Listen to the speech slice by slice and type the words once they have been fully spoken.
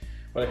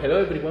Well,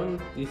 hello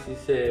everyone. This is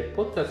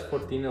podcast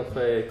 14 of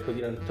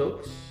Coherent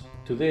Talks.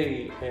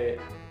 Today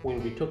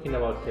we'll be talking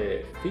about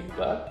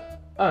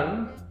feedback,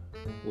 and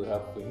we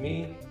have with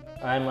me.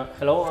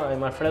 Hello,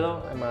 I'm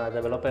Alfredo. I'm a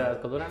developer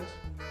at Codurance.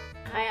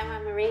 Hi, I'm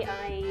Anne-Marie.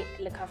 I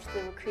look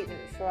after the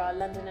recruitment for our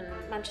London and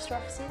Manchester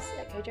offices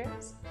at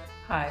Codurance.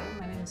 Hi,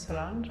 my name is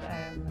Solange. I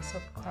am a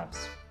soft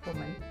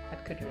craftswoman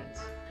at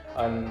Codurance.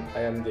 And I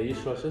am the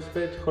usual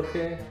suspect,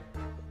 Jorge.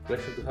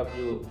 Pleasure to have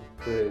you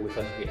with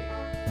us again.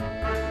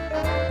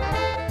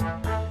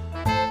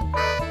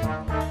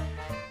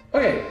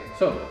 Okay,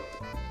 so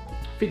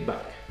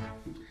feedback.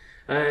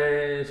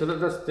 So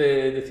that's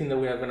the thing that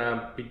we are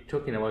gonna be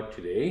talking about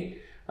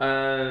today.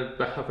 I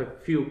have a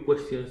few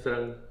questions that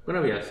I'm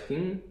gonna be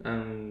asking,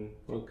 and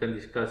we can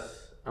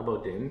discuss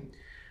about them.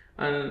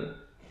 And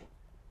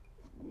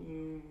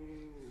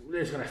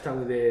let's gonna start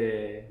with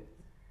the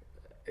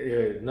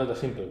not a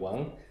simple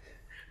one.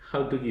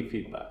 How to give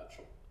feedback?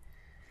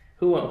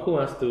 Who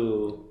wants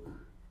to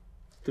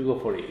go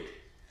for it?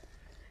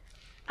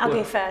 I'll Well-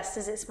 go first,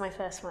 as it's my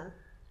first one.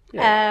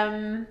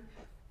 Yeah.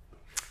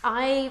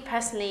 I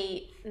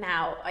personally,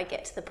 now I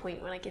get to the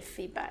point when I give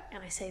feedback,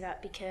 and I say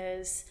that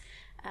because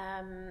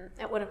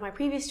at one of my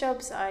previous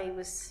jobs I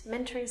was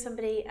mentoring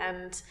somebody,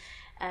 and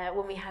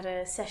when we had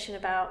a session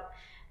about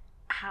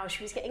how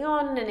she was getting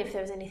on and if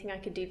there was anything I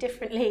could do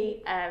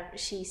differently,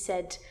 she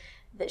said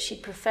that she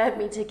preferred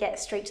me to get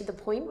straight to the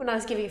point when I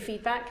was giving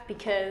feedback,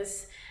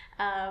 because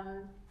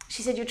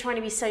she said, you're trying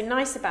to be so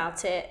nice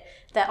about it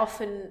that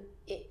often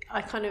it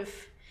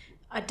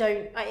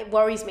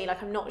worries me,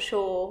 like I'm not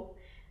sure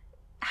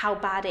how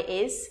bad it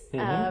is.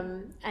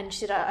 Mm-hmm. And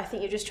she said, I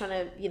think you're just trying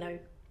to,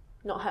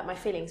 not hurt my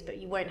feelings, but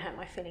you won't hurt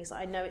my feelings.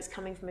 Like, I know it's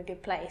coming from a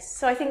good place.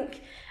 So I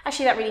think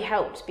actually that really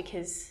helped,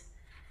 because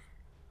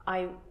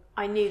I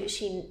knew that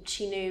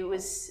she knew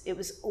it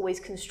was always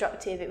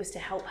constructive. It was to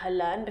help her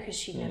learn, because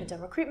she'd never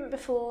done recruitment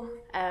before.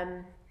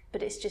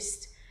 But it's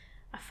just,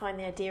 I find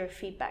the idea of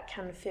feedback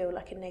can feel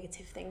like a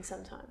negative thing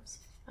sometimes.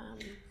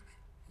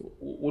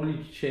 Will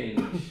you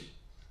change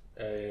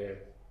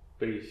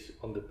based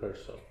on the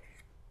person,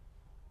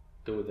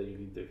 the way that you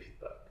give the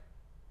feedback?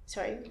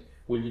 Sorry?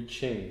 Will you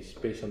change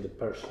based on the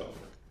person?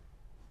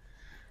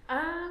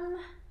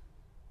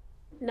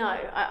 No,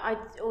 I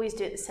always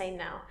do it the same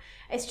now.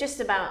 It's just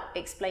about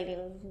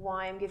explaining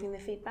why I'm giving the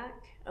feedback,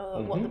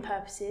 or what the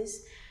purpose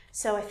is.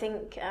 So I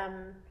think,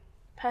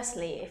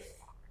 personally, if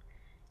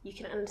you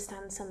can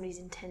understand somebody's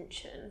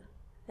intention,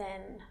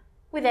 then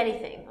with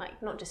anything, like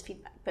not just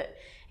feedback, but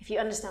if you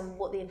understand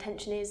what the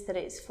intention is, that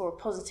it's for a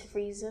positive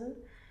reason,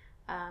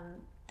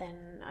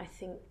 then I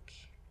think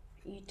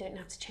you don't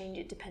have to change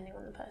it depending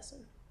on the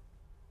person.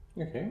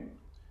 Okay.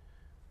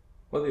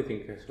 What do you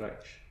think,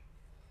 Solange?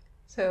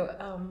 So,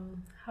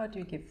 how do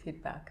you give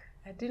feedback?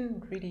 I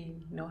didn't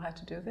really know how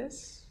to do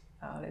this,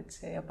 let's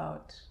say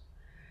about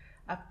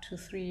up to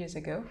 3 years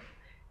ago.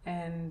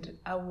 And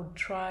I would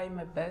try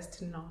my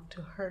best not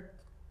to hurt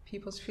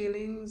people's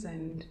feelings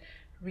and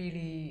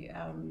really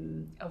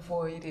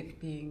avoid it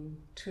being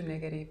too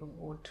negative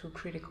or too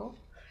critical.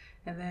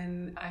 And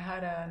then I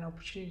had an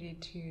opportunity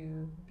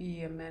to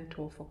be a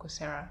mentor for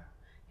Coursera,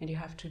 and you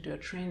have to do a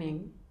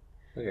training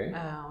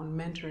on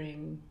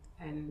mentoring,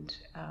 and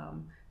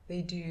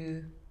they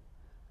do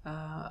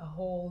a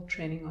whole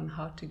training on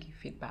how to give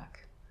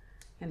feedback.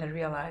 And I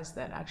realized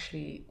that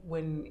actually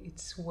when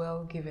it's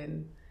well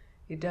given,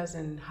 it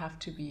doesn't have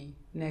to be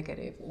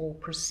negative or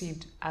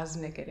perceived as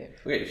negative.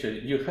 Okay, so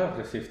you have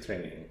received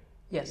training.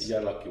 Yes.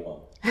 You're lucky one.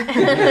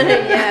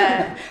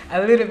 Yeah, a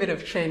little bit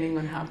of training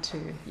on how to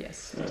give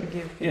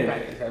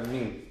feedback. Yeah, I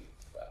mean,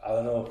 I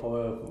don't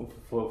know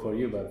for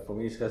you, but for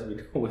me it has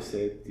been always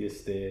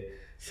just the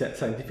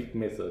scientific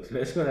method.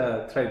 Let's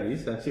gonna try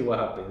this and see what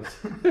happens.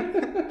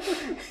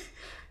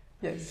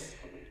 Yes.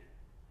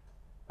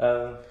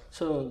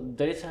 So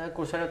there is a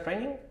Coursera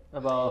training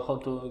about how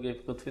to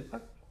give good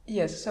feedback?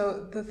 Yes,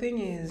 so the thing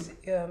is,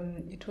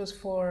 it was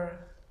for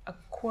a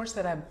course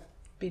that I've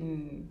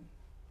been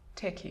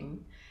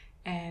taking,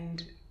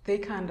 and they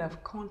kind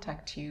of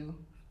contact you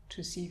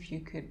to see if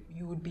you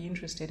would be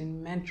interested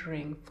in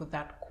mentoring for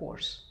that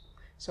course.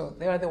 So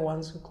they are the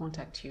ones who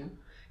contact you,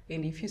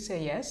 and if you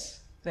say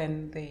yes,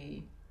 then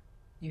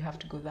you have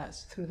to go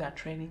through that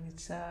training.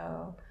 It's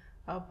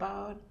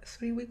about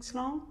 3 weeks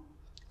long.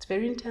 It's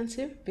very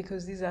intensive,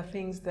 because these are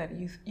things that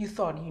you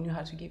thought you knew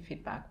how to give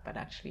feedback, but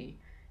actually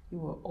you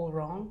were all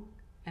wrong.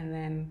 And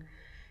then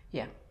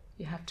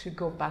you have to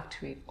go back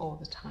to it all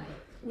the time.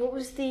 What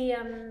was the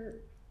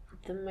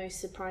most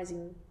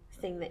surprising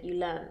thing that you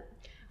learned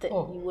that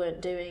you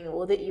weren't doing,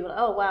 or that you were like,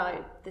 oh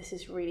wow, this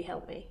has really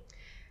helped me?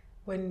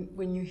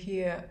 When you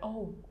hear,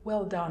 oh,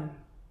 well done,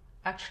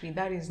 actually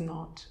that is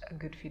not a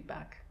good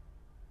feedback.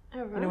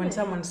 Oh, right. When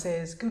someone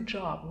says, good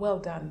job, well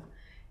done,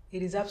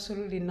 it is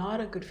absolutely not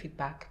a good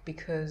feedback,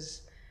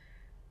 because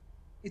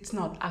it's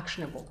not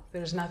actionable.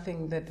 There's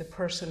nothing that the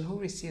person who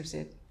receives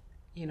it,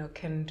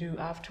 can do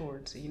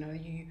afterwards.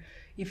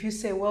 If you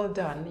say well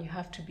done, you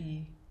have to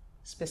be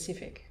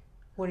specific.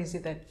 What is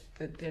it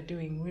that they're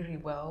doing really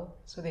well,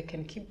 so they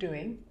can keep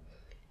doing?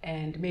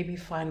 and maybe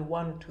find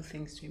one or two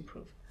things to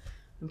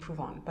improve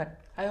on.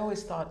 But I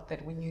always thought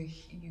that when you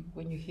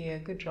hear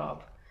good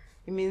job,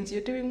 it means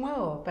you're doing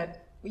well,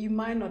 but you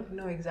might not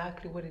know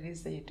exactly what it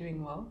is that you're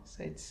doing well.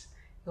 So it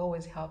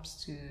always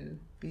helps to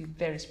be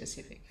very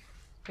specific,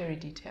 very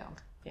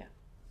detailed. Yeah.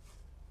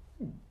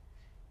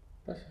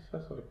 That's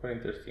very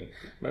interesting.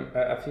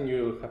 I think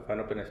you have an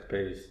open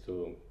space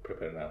to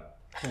prepare now.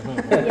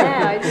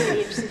 Yeah, I'd be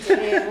really interested to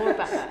hear more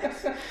about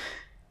that.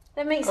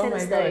 That makes Oh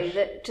sense my though, gosh.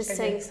 that just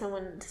Okay.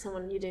 saying to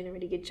someone you're doing a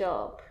really good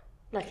job,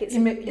 like it's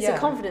Yeah. a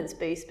confidence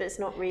boost, but it's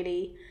not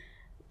really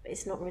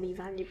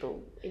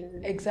valuable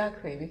in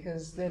Exactly,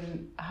 because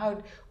then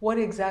what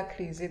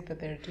exactly is it that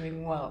they're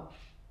doing well,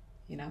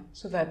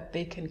 so that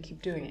they can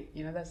keep doing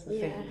it. That's the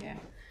thing. Yeah,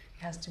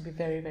 it has to be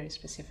very, very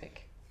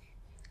specific.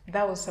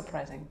 That was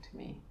surprising to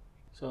me.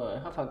 So I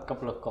have a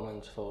couple of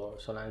comments for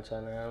Solange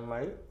and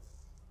Marie.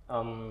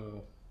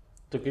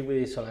 To keep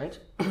with Solange,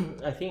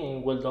 I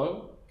think well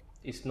done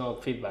is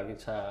not feedback;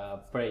 it's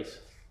a praise,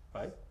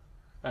 right?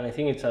 And I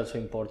think it's also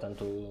important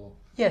to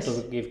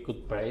give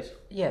good praise.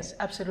 Yes,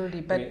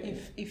 absolutely. But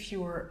if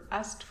you were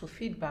asked for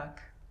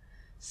feedback,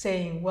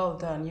 saying "well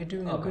done," you're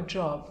doing a good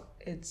job,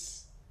 it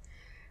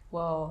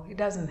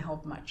doesn't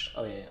help much.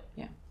 Oh yeah.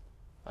 Yeah,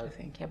 I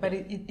think. Yeah, but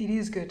it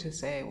is good to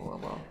say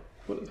well.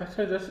 Well, that's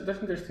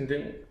interesting.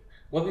 Then,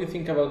 what do you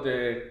think about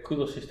the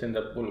kudos system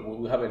that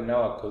we have it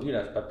now at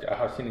Codinas, but I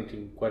have seen it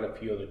in quite a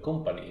few other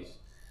companies?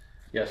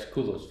 Yes,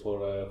 kudos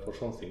for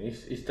something. Do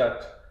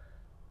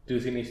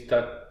you think is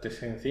that the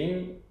same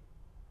thing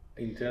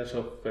in terms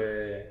of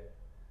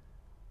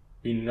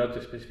being not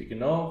specific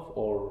enough,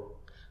 or?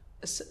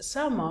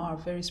 Some are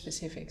very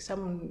specific.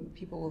 Some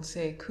people will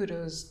say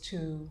kudos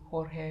to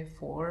Jorge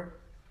for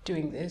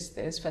doing this,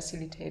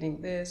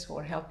 facilitating this,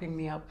 or helping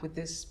me up with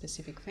this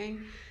specific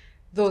thing.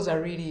 Those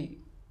are really,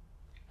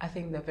 I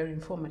think they're very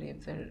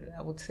informative.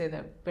 I would say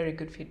they're very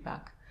good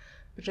feedback.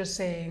 But just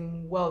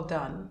saying well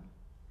done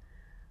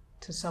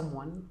to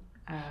someone.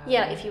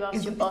 if you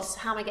ask your boss,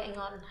 how am I getting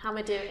on? How am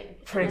I doing?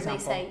 For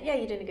example, they say, yeah,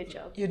 you're doing a good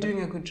job. You're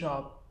doing a good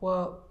job.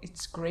 Well,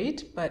 it's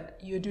great, but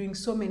you're doing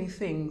so many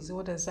things.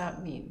 What does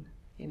that mean?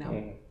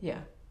 Yeah,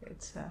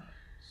 it's.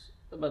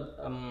 But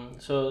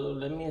so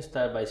let me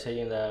start by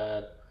saying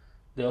that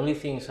the only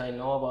things I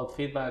know about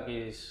feedback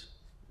is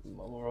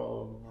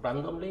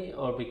randomly,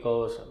 or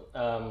because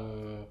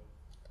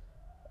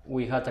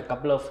we had a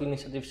couple of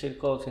initiative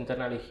circles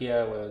internally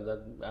here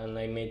and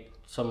I made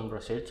some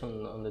research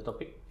on the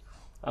topic.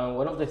 And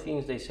one of the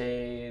things they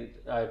say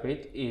I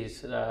read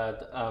is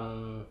that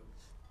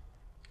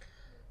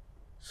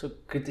so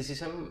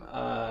criticism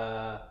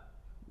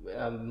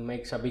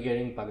makes a bigger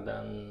impact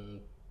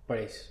than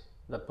praise,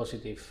 the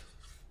positive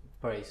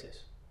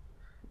praises.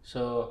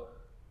 So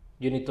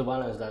you need to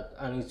balance that,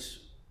 and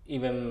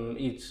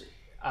it's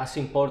as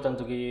important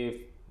to give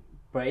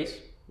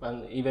praise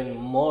and even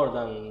more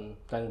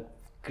than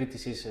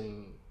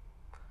criticism,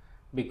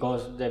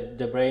 because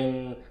the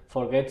brain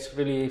forgets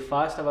really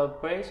fast about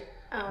praise.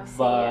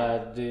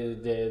 But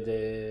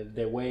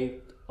the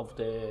weight of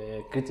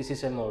the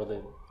criticism or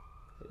the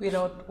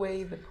Without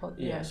way the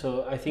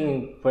So I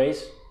think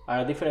praise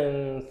are a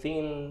different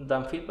thing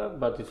than feedback,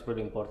 but it's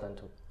really important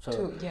too.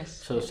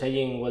 So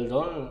saying well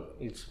done,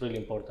 it's really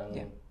important.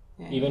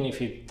 Even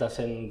if it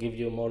doesn't give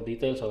you more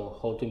details on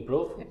how to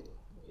improve,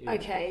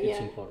 it's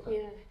important.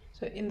 Yeah.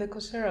 So in the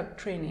Coursera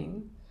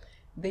training,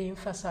 they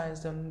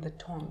emphasized on the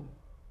tone.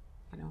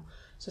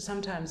 So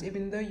sometimes,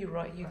 even though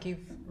you give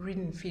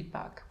written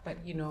feedback, but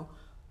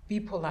be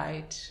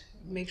polite,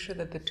 make sure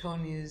that the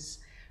tone is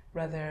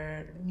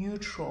rather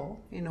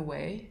neutral in a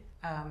way.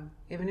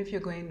 Even if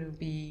you're going to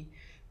be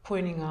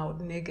pointing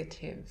out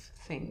negative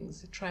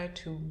things, try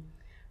to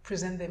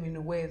present them in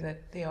a way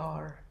that they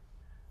are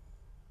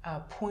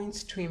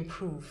points to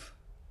improve.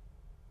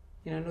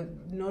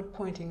 Not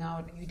pointing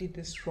out you did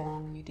this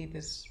wrong, you did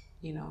this,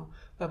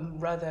 but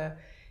rather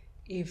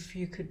if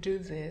you could do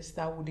this,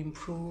 that would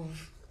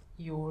improve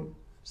your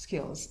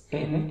skills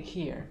in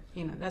here.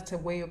 That's a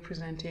way of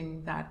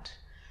presenting that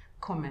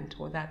comment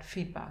or that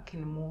feedback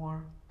in a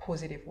more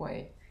positive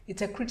way.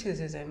 It's a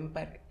criticism,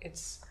 but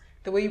it's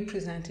the way you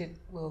present it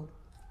will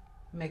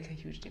make a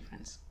huge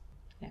difference.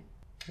 Yeah.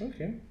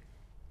 Okay.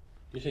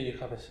 You say you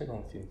have a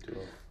second thing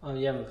too.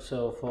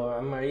 So for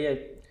Anne-Marie,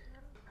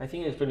 I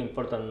think it's really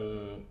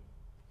important.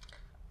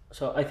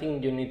 So I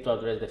think you need to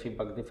address the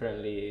feedback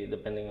differently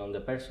depending on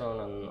the person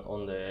and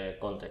on the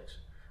context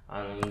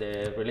and in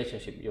the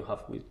relationship you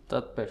have with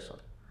that person.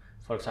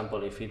 For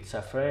example, if it's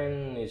a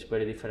friend, it's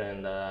very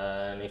different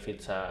than if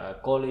it's a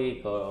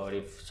colleague or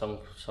if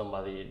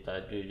somebody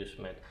that you just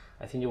met.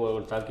 I think you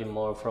were talking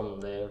more from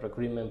the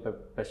recruitment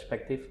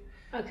perspective,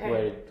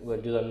 where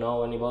you don't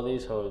know anybody,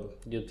 so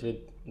you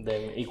treat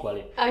them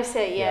equally. I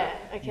see, yeah.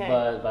 Okay.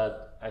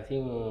 But I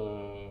think,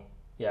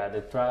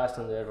 the trust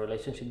and the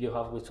relationship you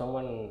have with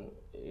someone,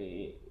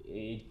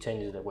 it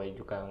changes the way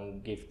you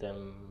can give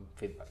them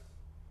feedback.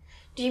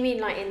 Do you mean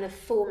like in the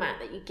format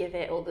that you give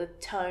it, or the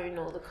tone,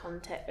 or the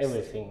context?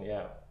 Everything,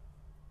 yeah.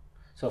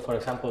 So, for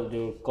example,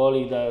 your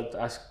colleague that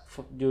asked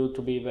you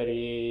to be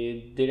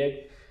very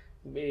direct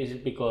is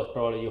because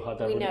probably you had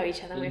We know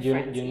each other, we're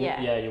friends.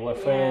 You were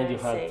friends.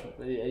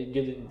 Yeah,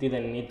 You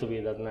didn't need to be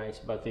that nice.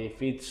 But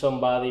if it's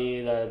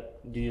somebody that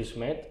you just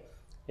met,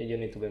 you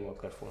need to be more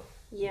careful.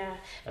 Yeah,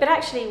 but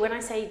actually, when I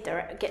say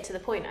get to the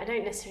point, I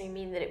don't necessarily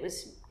mean that it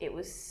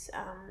was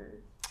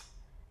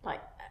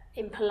like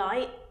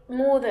impolite.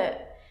 More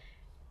that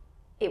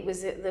it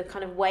was the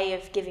kind of way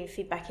of giving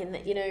feedback. In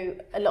that, you know,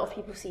 a lot of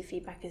people see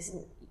feedback as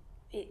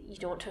you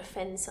don't want to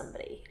offend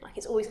somebody. Like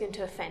it's always going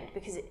to offend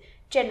because it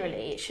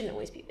shouldn't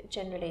always be. But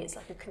generally, it's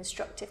like a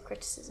constructive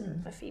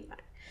criticism of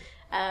feedback.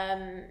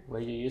 Were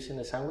you using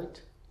the sandwich?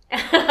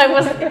 I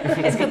wasn't.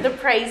 It's called the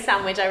praise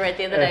sandwich. I read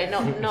the other day,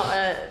 not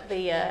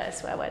the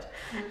swear word.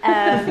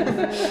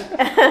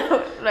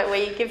 Like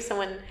where you give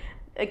someone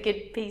a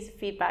good piece of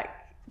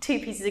feedback, 2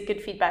 pieces of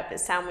good feedback, but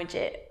sandwich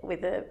it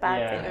with a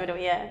bad thing in the middle.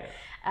 Yeah.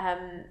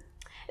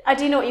 I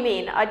do know what you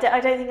mean. I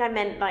don't think I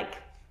meant like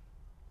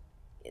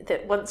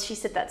that. Once she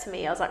said that to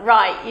me, I was like,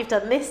 right, you've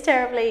done this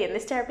terribly and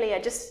this terribly.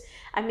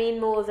 I mean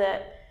more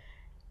that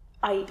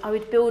I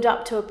would build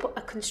up to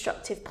a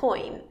constructive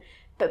point,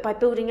 but by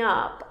building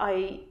up,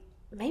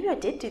 maybe I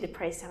did do the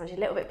praise sandwich a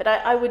little bit, but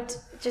I would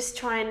just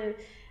try and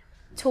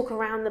talk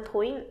around the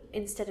point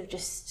instead of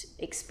just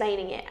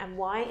explaining it and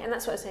why. And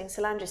that's what I was saying,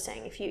 Solandra's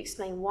saying, if you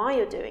explain why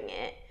you're doing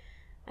it,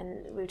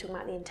 and we were talking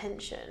about the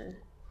intention,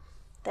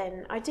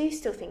 then I do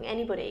still think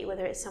anybody,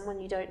 whether it's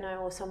someone you don't know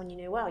or someone you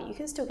know well, you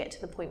can still get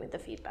to the point with the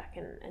feedback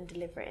and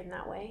deliver it in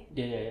that way.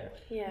 Yeah.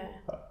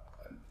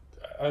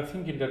 I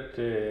think that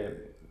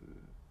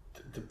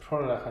the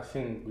problem I have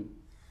seen with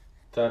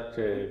that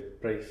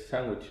praise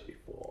sandwich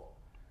before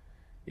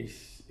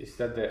is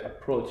that the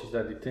approach is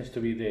that it tends to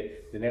be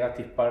the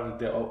negative part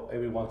that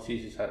everyone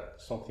sees as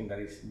something that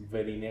is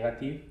very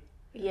negative.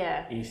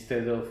 Yeah.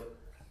 Instead of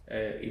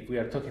if we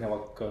are talking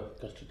about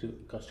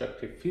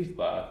constructive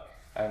feedback,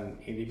 and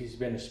if it's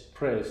been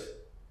expressed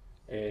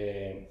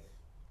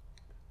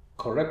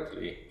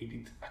correctly,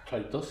 it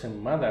actually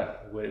doesn't matter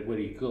where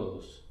it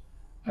goes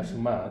as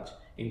much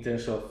in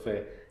terms of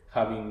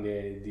having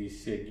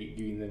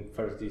giving them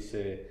first this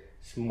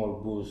small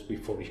boost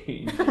before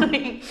you cut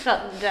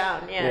them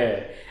down.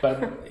 Yeah.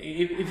 But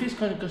if it's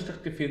kind of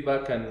constructive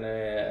feedback and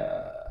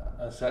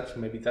such,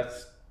 maybe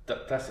that's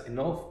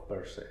enough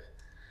per se.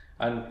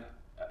 And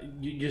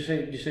you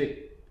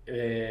say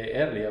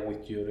earlier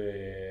with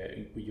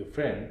your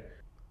friend,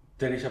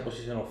 there is a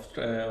position of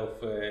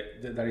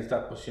there is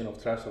that position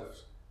of trust of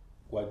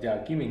what they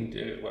are giving.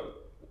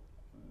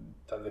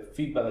 That the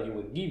feedback that you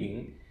were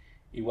giving,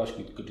 it was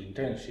with good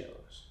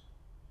intentions.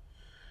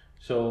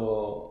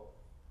 So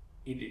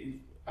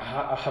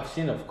I have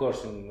seen, of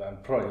course, and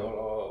probably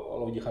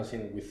all of you have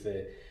seen with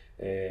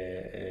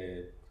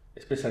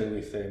especially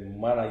with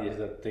managers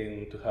that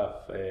tend to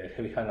have a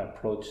heavy-hand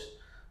approach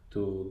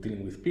to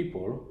dealing with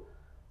people,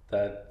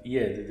 that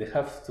they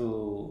have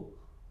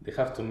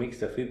to mix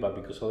the feedback,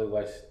 because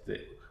otherwise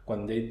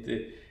when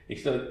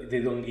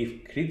they don't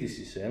give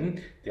criticism,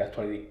 they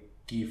actually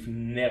give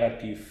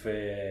negative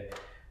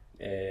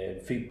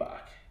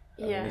feedback.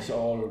 I mean, it's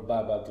all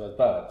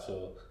bad.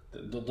 So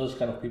those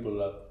kind of people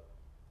that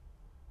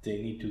they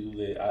need to do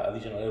the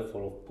additional effort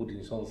of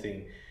putting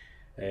something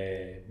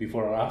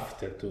before and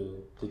after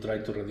to try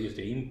to reduce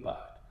the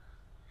impact.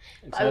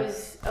 I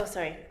was going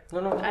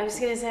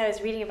to say, I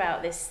was reading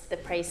about the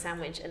praise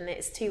sandwich, and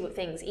it's 2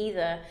 things.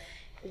 Either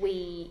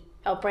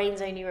our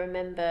brains only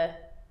remember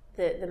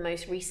the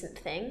most recent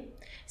thing,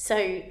 so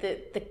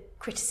the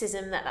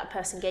criticism that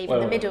person gave in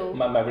the middle.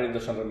 My brain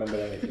doesn't remember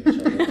anything.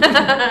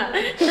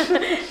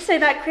 So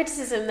that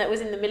criticism that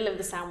was in the middle of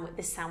this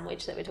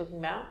sandwich that we're talking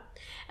about,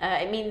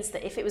 it means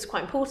that if it was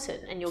quite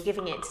important and you're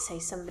giving it to, say,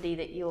 somebody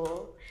that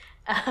you're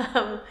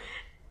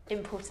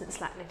important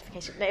Slack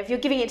notification. If you're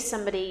giving it to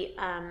somebody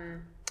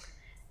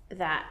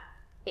that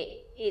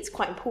it's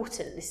quite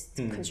important, this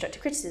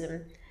constructive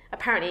criticism,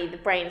 apparently the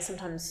brain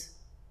sometimes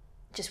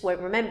just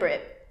won't remember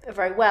it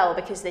very well,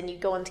 because then you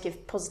go on to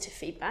give positive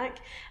feedback.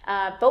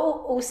 But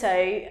also,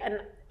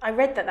 and I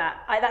read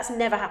that's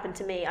never happened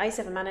to me. I used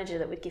to have a manager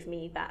that would give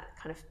me that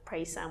kind of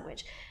praise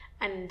sandwich,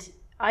 and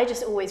I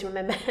just always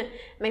remember,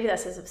 maybe that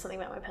says something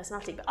about my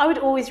personality, but I would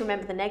always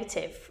remember the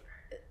negative.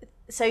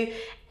 So,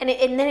 and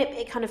then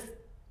it kind of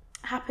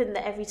happened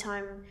that every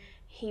time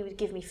he would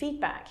give me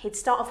feedback, he'd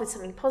start off with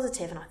something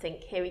positive, and I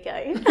think, here we go.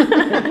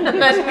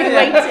 And I'd be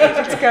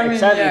waiting.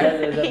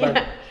 Exactly.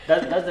 But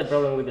that's the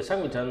problem with the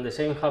sandwich, and the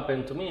same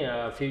happened to me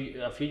a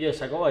few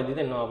years ago. I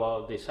didn't know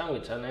about this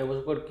sandwich, and I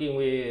was working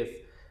with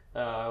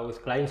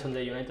clients in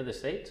the United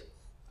States,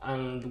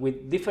 and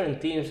with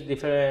different teams,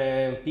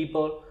 different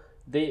people.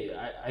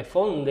 I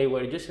found they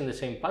were using the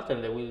same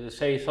pattern. They will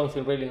say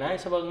something really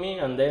nice about me,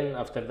 and then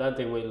after that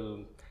they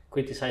will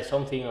criticize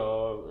something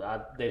or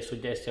add their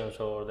suggestions,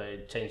 or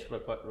they change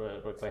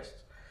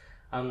requests.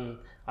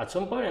 At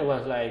some point I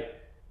was like,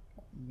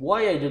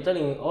 why are you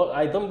telling? Oh,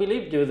 I don't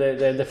believe you.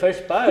 The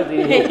first part. Do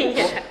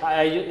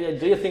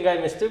you think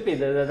I'm stupid?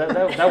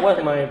 That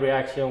was my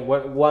reaction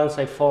once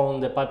I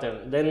found the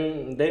pattern.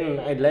 Then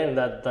I learned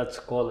that that's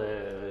called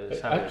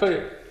savage.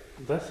 Actually,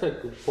 that's a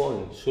good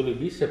point. Should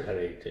it be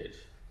separated?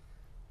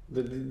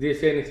 Did they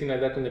say anything like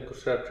that in the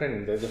Coursera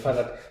training? The fact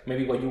that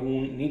maybe what you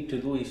need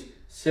to do is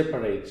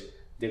separate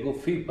the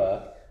good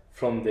feedback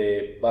from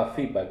the bad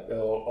feedback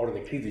or the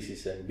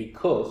criticism,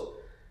 because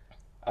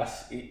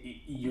as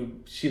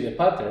you see the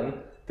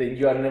pattern, then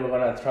you are never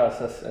going to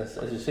trust,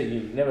 as you say,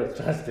 you never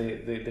trust the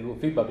good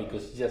feedback,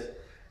 because it's just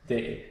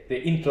the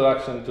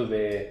introduction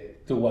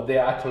to what they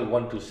actually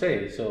want to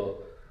say.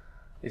 So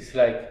it's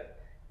like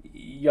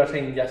you're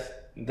saying just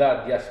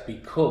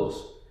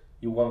because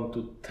you want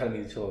to tell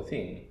me this other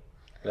thing,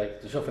 like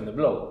to soften the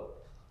blow.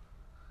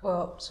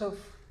 Well, so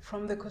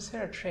from the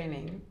Coursera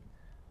training,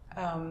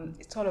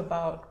 it's all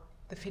about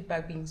the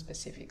feedback being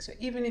specific. So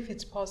even if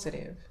it's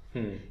positive,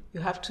 you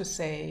have to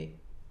say,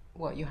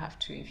 well, you have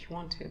to if you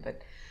want to,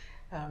 but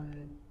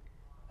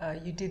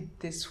you did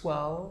this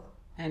well,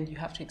 and you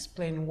have to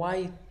explain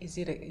why it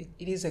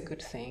is a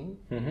good thing,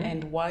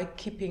 and why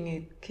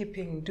keeping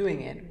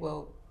doing it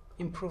will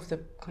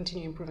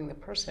continue improving the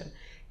person.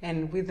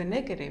 And with the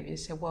negative, you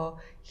say, well,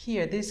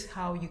 here, this is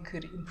how you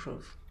could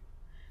improve.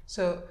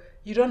 So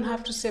you don't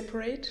have to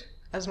separate,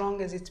 as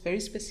long as it's very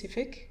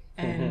specific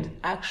and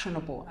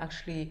actionable.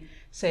 Actually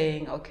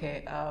saying,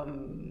 okay,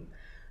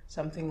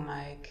 something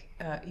like,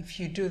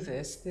 if you do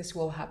this, this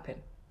will happen.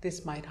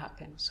 This might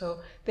happen. So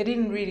they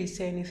didn't really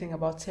say anything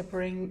about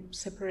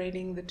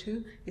separating the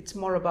two. It's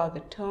more about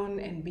the tone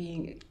and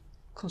being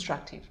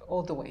constructive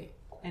all the way,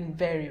 and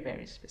very,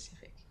 very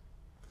specific.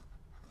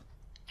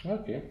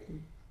 Okay.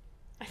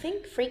 I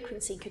think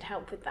frequency could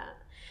help with that.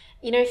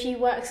 You know, if you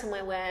work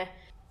somewhere where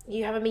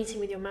you have a meeting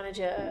with your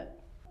manager,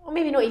 or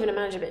maybe not even a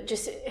manager, but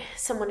just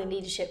someone in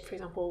leadership, for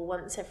example,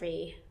 once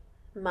every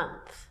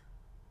month,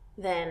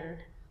 then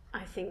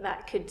I think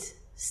that could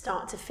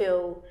start to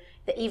feel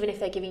that even if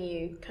they're giving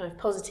you kind of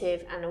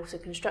positive and also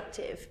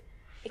constructive,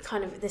 it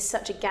kind of, there's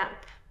such a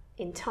gap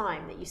in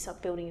time that you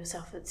start building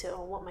yourself into,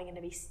 oh, what's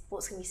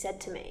going to be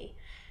said to me?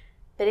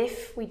 But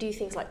if we do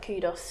things like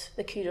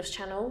the kudos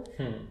channel,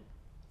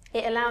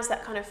 it allows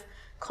that kind of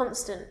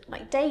constant,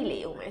 like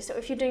daily almost. So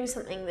if you're doing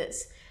something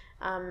that's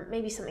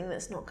maybe something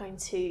that's not going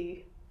to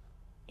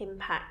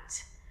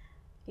impact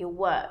your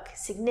work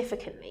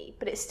significantly,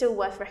 but it's still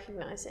worth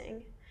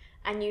recognizing,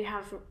 and you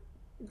have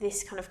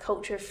this kind of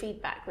culture of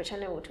feedback, which I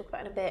know we'll talk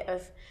about in a bit,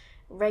 of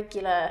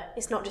regular,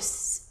 it's not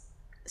just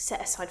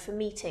set aside for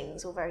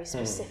meetings or very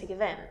specific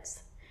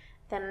events,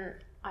 then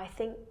I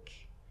think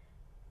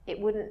it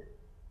wouldn't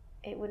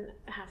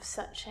have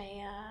such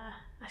a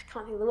I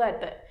can't think of the word,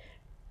 but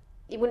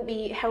it wouldn't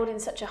be held in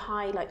such a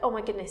high, like, oh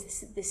my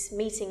goodness, this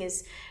meeting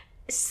is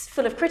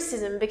full of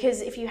criticism,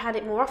 because if you had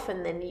it more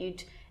often, then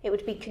it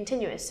would be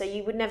continuous, so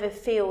you would never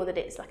feel that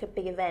it's like a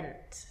big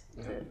event.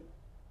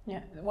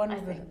 Yeah, one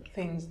of the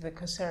things the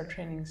Coursera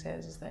training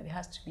says is that it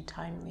has to be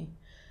timely.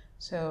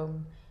 So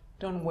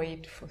don't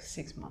wait for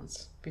 6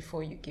 months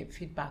before you give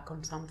feedback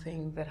on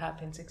something that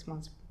happened 6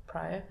 months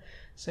prior.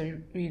 So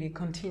really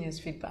continuous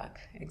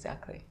feedback,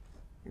 exactly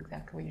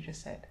what you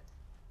just said.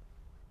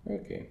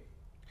 Okay.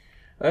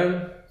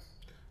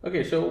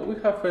 Okay, so we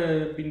have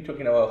been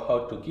talking about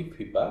how to give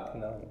feedback,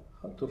 now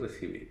how to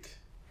receive it.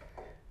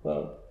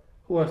 Well,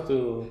 who wants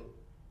to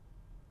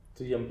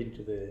jump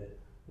into the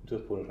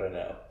pool right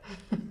now?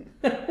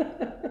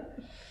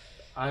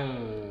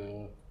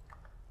 I'm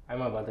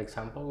a bad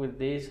example with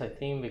this, I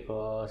think,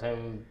 because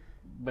I'm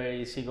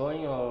very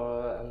easygoing,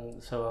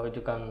 so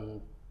you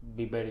can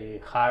be very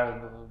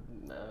hard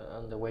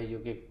on the way you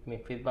give me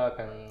feedback,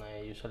 and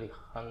I usually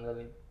handle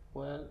it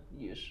well.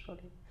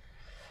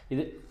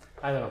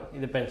 I don't know.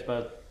 It depends,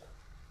 but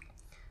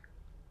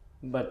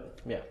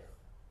yeah,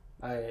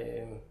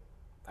 I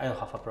don't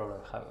have a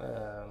problem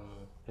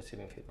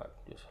receiving feedback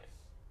usually.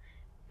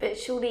 But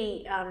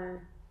surely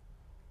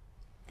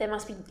there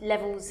must be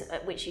levels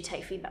at which you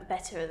take feedback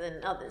better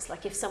than others.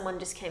 Like if someone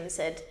just came and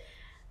said,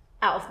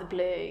 out of the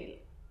blue,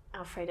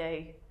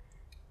 Alfredo,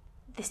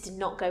 this did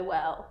not go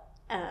well,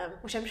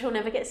 which I'm sure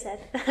never gets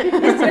said.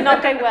 This did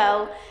not go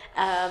well.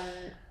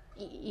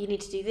 You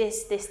need to do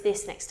this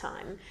next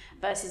time.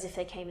 Versus if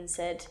they came and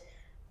said,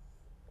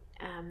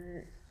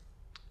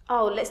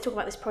 oh, let's talk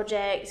about this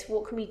project.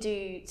 What can we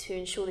do to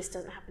ensure this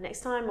doesn't happen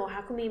next time? Or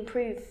how can we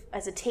improve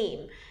as a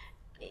team?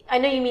 I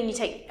know you mean you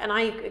take, and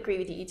I agree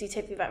with you do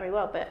take feedback very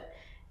well, but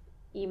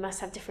you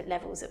must have different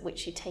levels at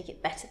which you take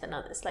it better than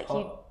others. Like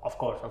Of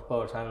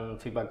course,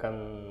 and feedback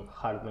can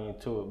hurt me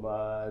too,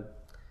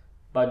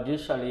 but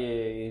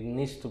usually it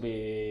needs to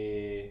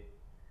be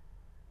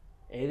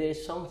either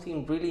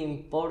something really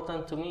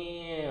important to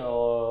me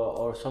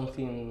or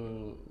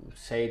something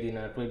said in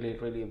a really,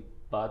 really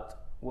bad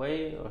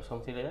way or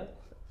something like that.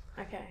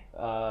 Okay.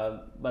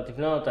 But if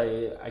not,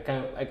 I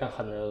can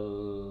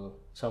handle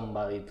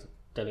somebody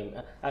telling me.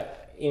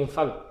 In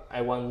fact,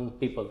 I want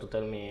people to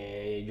tell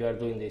me you are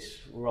doing this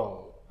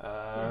wrong,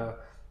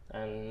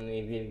 and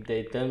if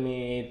they tell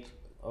me it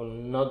or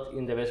not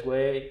in the best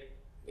way,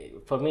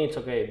 for me it's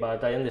okay.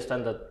 But I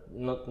understand that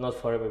not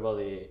for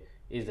everybody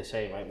is the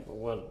same.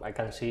 I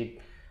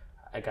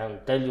can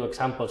tell you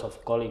examples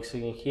of colleagues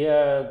in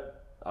here,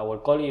 our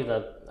colleagues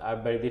that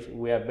are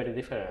we are very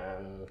different,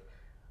 and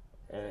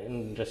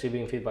in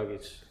receiving feedback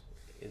it's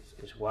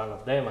one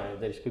of them. And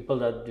there's people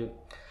that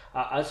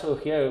also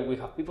here we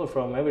have people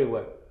from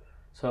everywhere,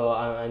 so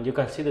and you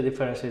can see the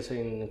differences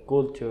in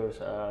cultures.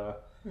 So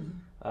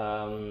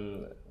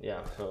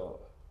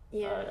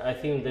I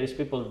think there is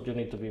people you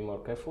need to be more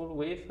careful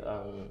with.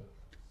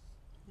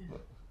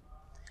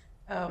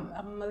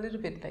 I'm a little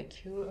bit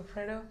like you,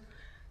 Alfredo.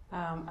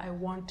 I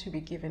want to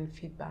be given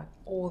feedback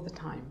all the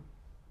time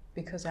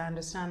because I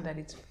understand that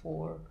it's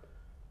for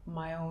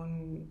my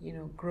own,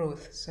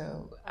 growth.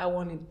 So I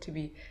want it to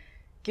be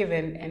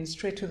given and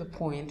straight to the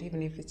point,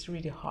 even if it's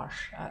really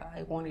harsh.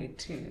 I want it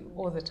to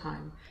all the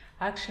time.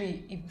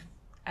 Actually, if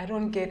I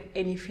don't get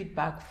any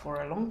feedback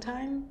for a long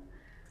time,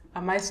 I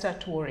might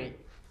start to worry,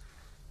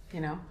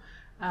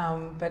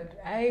 But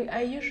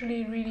I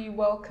usually really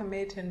welcome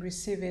it and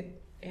receive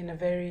it in a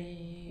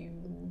very,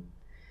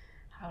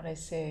 how would I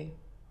say,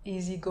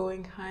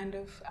 easygoing kind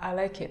of. I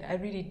like it.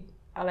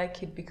 I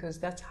like it because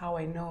that's how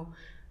I know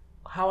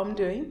how I'm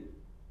doing,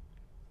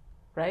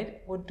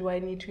 right? What do I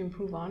need to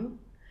improve on?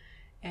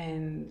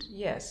 And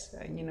yes,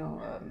 I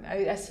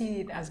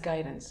see it as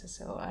guidance.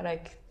 So I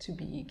like to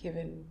be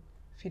given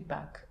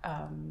feedback,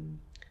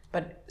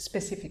 but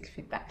specific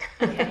feedback.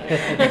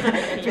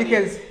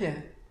 Because,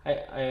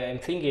 I'm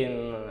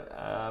thinking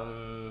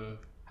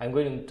I'm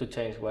going to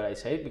change what I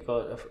say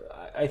because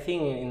I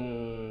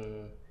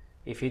think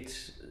if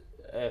it's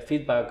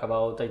feedback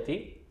about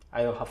IT,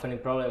 I don't have any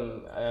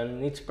problem,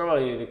 and it's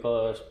probably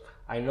because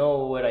I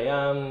know where I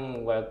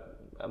am,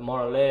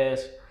 more or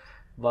less.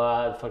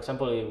 But for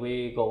example, if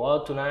we go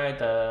out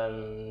tonight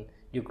and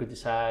you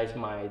criticize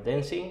my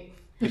dancing,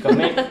 you can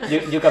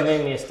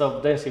make me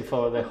stop dancing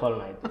for the whole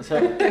night. So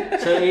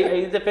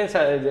it depends.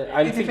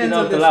 I'm thinking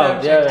out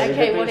loud.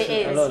 Okay, what it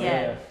is.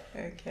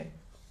 Okay.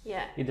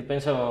 Yeah. It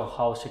depends on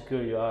how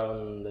secure you are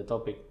on the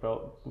topic.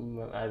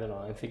 I don't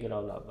know. I'm thinking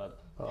out loud,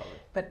 but probably.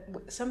 But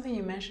something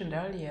you mentioned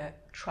earlier,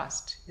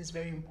 trust is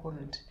very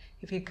important.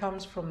 If it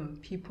comes from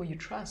people you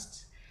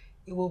trust,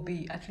 it will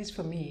be, at least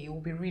for me, it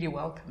will be really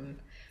welcome.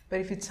 But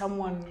if it's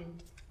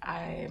someone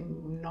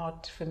I'm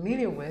not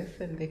familiar with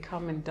and they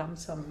come and dump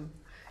some,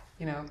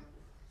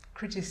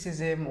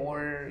 criticism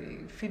or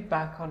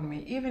feedback on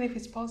me, even if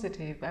it's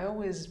positive, I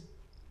always,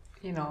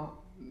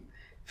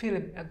 feel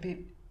a bit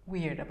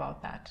weird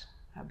about that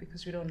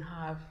because we don't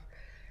have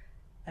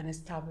an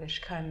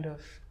established kind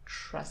of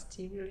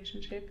trusty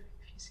relationship,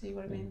 if you see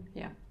what I mean.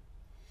 Yeah.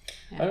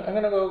 I'm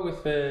gonna go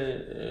with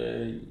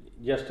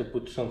just to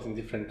put something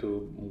different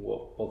to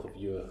what both of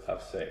you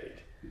have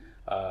said,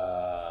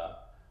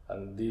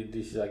 and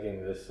this is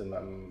again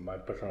my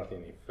personal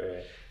thing. If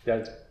there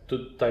are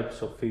two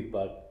types of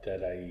feedback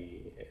that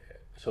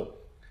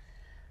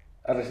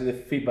I receive the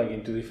feedback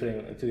in two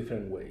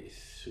different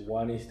ways.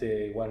 One is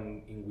the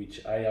one in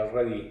which I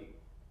already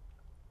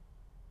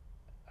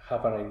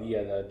have an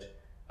idea that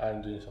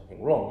I'm doing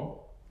something wrong.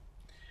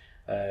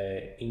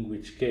 In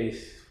which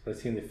case,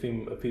 receiving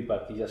the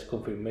feedback is just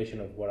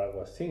confirmation of what I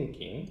was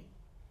thinking.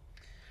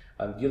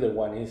 And the other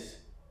one is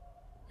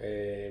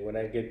when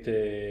I get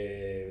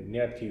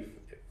negative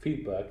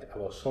feedback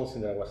about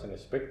something that I wasn't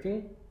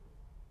expecting.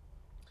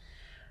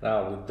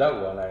 Now, with that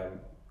one,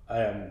 I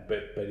am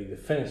very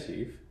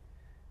defensive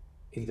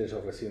in terms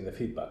of receiving the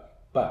feedback.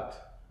 But,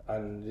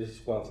 and this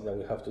is one thing that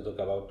we have to talk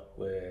about,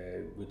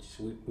 which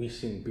we've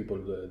seen people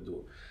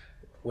do.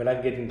 When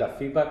I'm getting that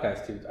feedback,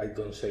 I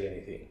don't say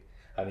anything.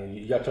 And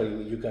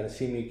you can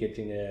see me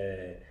getting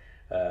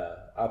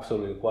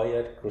absolutely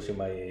quiet, crossing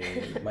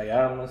my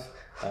arms,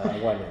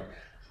 and whatnot.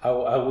 I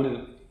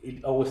will.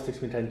 It always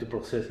takes me time to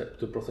process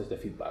the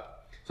feedback.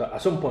 So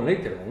at some point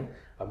later on,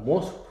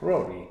 most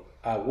probably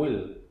I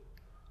will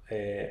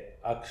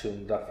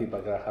action that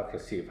feedback that I have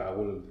received. I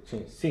will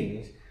change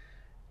things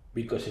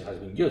because it has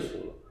been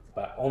useful.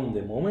 But on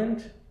the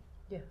moment,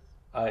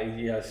 I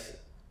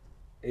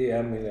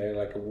am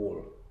like a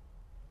wall.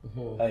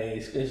 Mm-hmm.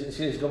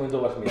 It's coming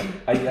towards me.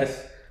 I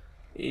guess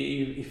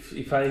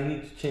if I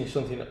need to change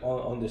something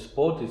on the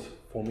spot,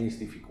 for me it's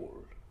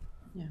difficult.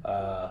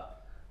 Yeah.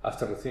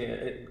 After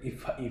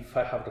if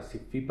I have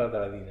received feedback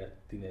that I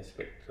didn't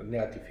expect,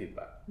 negative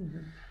feedback,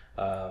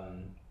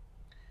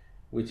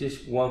 which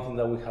is one thing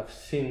that we have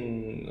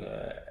seen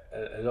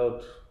a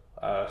lot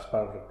as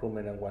part of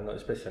recruitment and whatnot,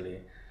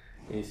 especially,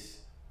 is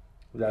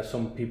there are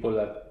some people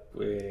that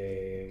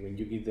when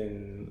you give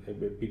them a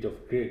bit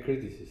of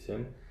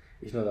criticism,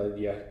 it's not that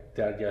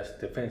they are just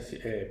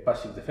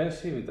passive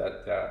defensive,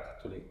 that they are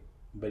actually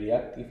very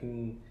active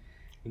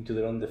into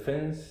their own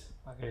defense.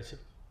 Aggressive.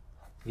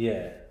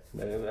 Yeah,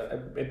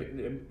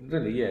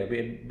 really, a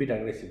bit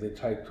aggressive. They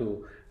try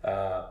to,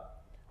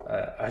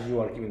 as you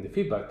are giving the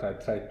feedback, they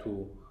try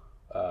to,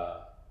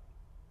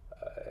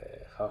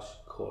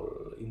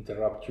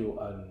 interrupt you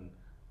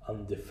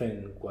and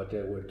defend what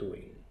they were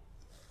doing.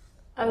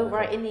 Oh,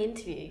 right, in the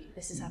interview,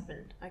 this has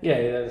happened. Okay.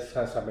 Yeah, that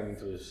has happened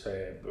to us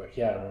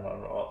here and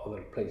on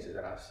other places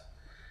that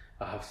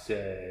I have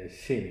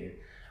seen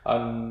it.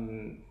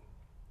 And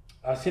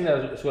I've seen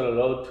it as well a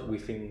lot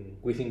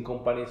within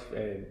companies,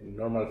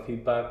 normal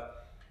feedback,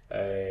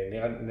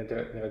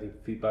 negative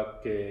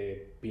feedback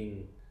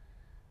being,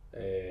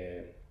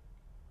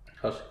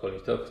 how's it called,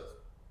 instead of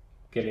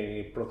getting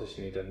it,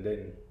 processing it, and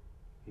then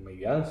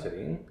maybe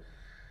answering,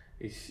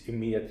 is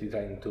immediately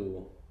trying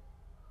to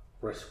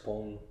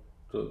respond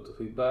to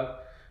feedback,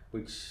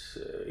 which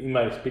in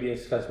my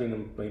experience has been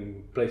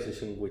in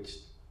places in which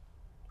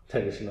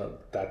there is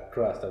not that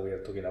trust that we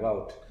are talking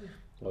about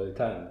all the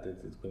time.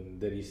 When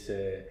there is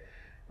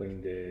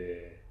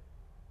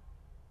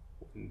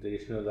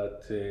not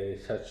that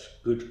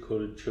such good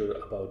culture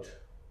about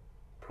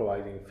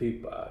providing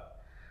feedback,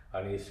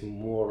 and it's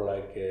more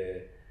like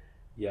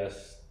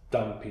just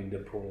dumping the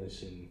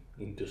problems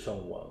into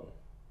someone.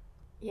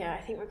 Yeah,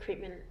 I think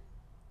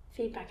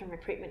feedback in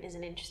recruitment is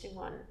an interesting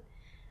one.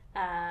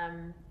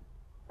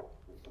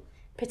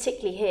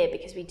 Particularly here,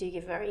 because we do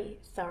give very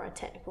thorough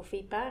technical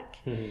feedback.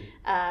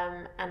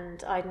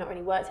 And I'd not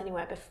really worked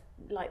anywhere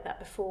like that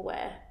before,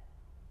 where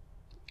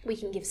we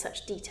can give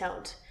such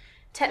detailed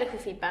technical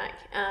feedback.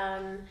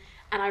 And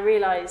I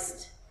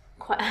realised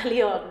quite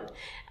early on,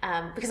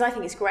 because I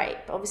think it's great,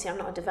 but obviously I'm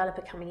not a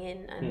developer coming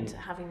in and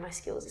having my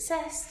skills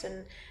assessed,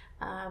 and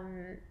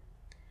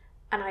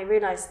I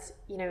realised,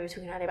 we were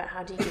talking earlier about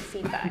how do you give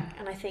feedback,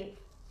 and I think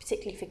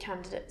particularly for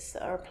candidates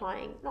that are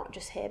applying, not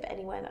just here but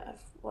anywhere that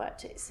I've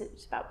worked, it's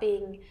about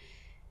being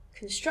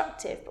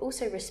constructive but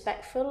also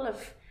respectful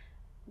of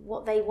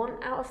what they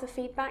want out of the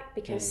feedback,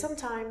 because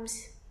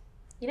sometimes,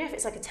 if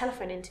it's like a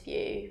telephone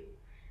interview,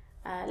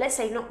 let's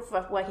say not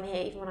for working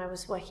here, even when I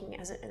was working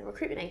in a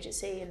recruitment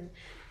agency, and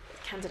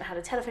the candidate had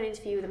a telephone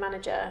interview with a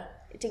manager,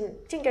 it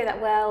didn't go that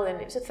well, and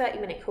it was a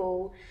 30-minute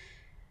call,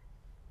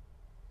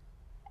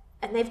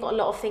 and they've got a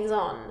lot of things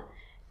on.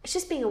 It's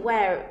just being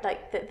aware,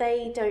 that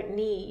they don't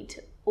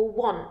need or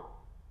want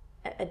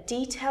a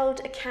detailed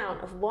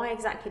account of why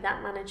exactly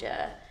that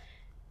manager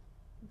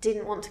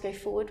didn't want to go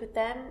forward with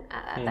them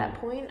at that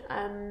point.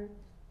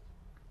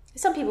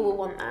 Some people will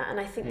want that, and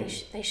I think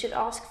they should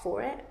ask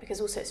for it,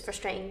 because also it's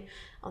frustrating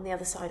on the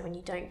other side when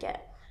you don't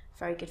get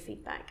very good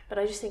feedback. But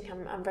I just think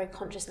I'm very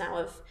conscious now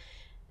of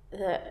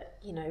that.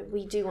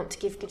 We do want to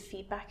give good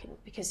feedback, and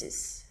because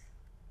it's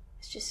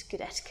just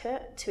good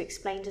etiquette to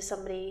explain to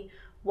somebody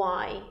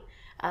why.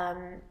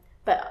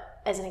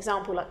 But as an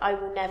example, I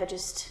will never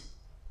just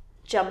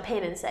jump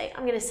in and say,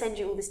 I'm going to send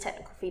you all this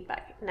technical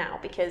feedback now,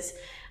 because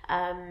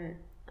I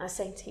was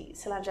saying to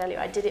Solange earlier,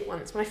 I did it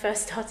once when I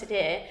first started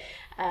here.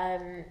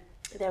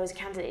 There was a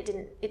candidate,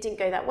 it didn't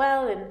go that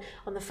well, and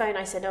on the phone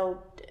I said,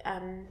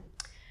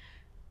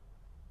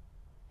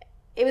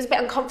 it was a bit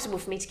uncomfortable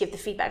for me to give the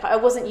feedback. I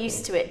wasn't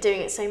used to it,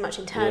 doing it so much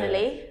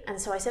internally, and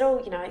so I said,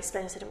 I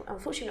explained, I said,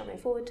 unfortunately not going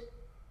forward.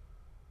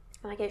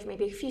 And I gave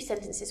maybe a few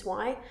sentences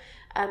why,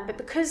 but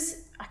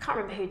because I can't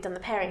remember who'd done the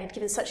pairing, had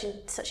given such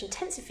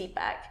intensive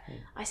feedback,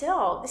 I said,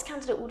 this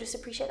candidate will just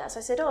appreciate that. So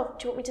I said, do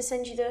you want me to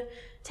send you the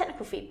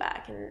technical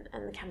feedback? And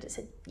the candidate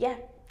said, yeah.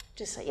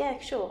 Just like, yeah,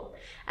 sure.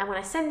 And when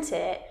I sent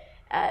it,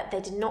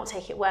 they did not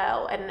take it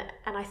well, and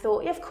I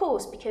thought, yeah, of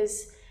course,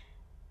 because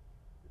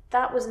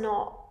that was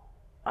not,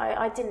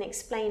 I didn't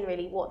explain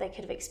really what they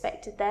could have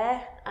expected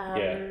there,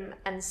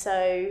 and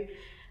so,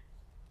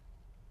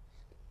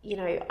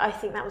 I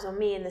think that was on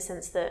me, in the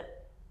sense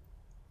that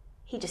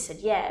he just said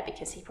yeah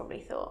because he probably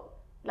thought,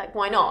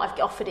 why not? I've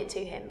offered it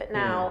to him. But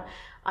now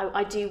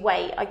I do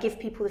wait. I give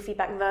people the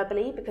feedback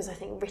verbally, because I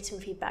think written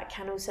feedback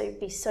can also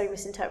be so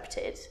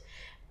misinterpreted.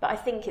 But I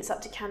think it's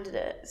up to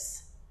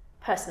candidates,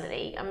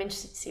 personally, I'm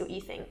interested to see what you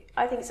think.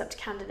 I think it's up to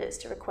candidates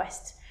to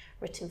request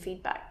written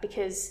feedback,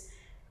 because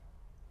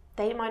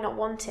they might not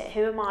want it.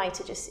 Who am I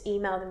to just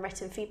email them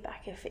written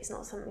feedback if it's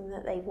not something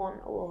that they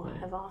want or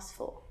have asked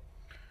for?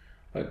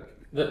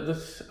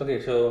 That's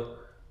okay. So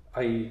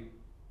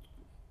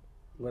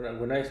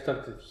when I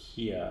started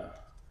here,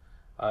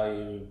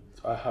 I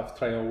have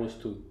tried always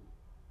to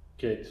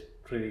get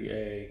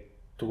really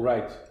to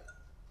write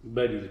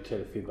very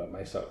detailed feedback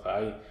myself.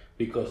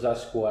 Because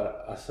that's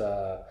what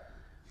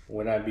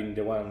when I've been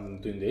the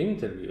one doing the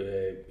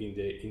interview, being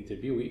the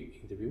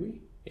interviewee.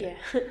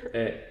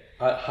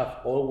 I have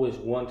always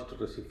wanted to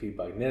receive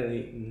feedback.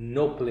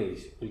 No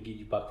place will give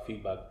you back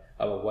feedback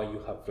about what you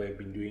have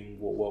been doing,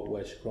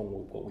 what's wrong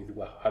with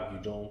what have you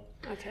done.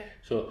 Okay.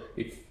 So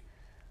if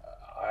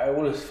I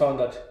always found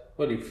that,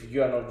 if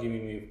you are not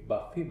giving me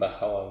back feedback,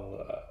 how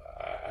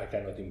I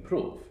cannot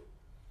improve.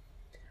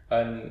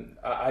 And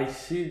I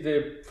see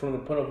from the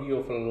point of view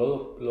of a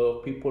lot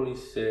of people,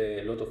 is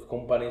a lot of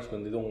companies,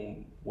 when they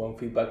don't want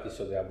feedback, is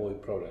so they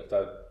avoid problems.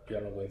 That you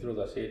are not going through,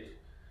 that's it.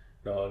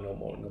 No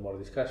more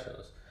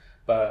discussions.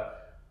 But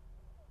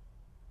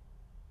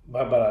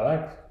I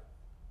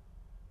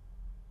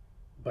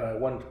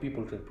want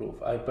people to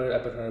improve. I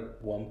personally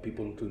want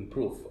people to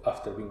improve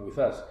after being with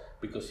us,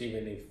 because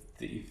even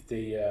if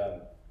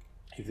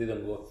they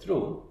don't go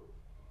through,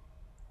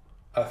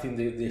 I think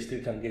they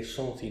still can get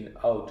something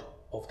out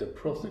of the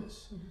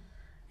process.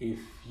 If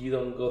you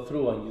don't go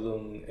through and you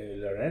don't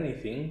learn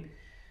anything,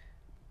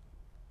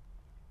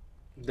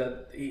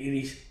 that it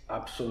is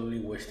absolutely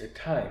wasted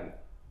time.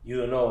 You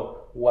don't know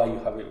why you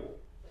have it.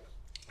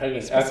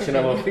 Again,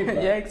 actionable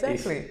feedback. Yeah,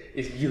 exactly.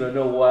 Is you don't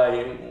know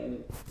why.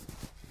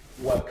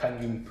 What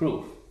can you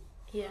improve?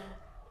 Yeah,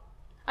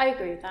 I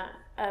agree with that.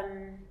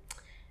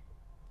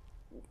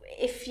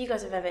 If you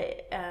guys have ever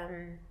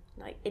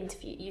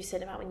interviewed, you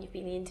said about when you've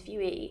been the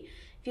interviewee,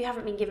 if you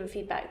haven't been given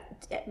feedback,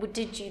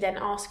 did you then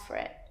ask for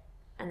it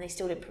and they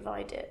still didn't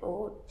provide it,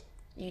 or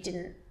you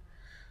didn't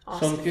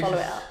ask to follow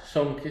it up?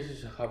 Some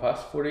cases I have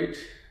asked for it.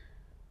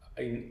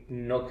 In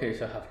no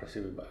case I have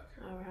received it back.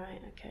 All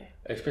right, okay.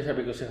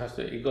 Especially because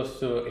it goes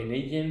to an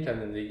agent,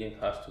 and then the agent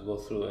has to go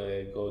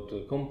to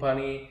the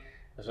company.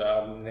 So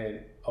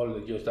all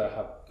the jobs that I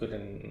have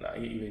gotten,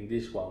 even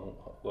this one,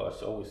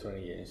 was always through an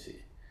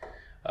agency.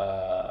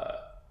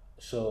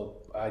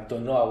 So I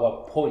don't know at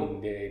what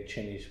point the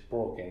chain is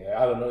broken.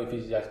 I don't know if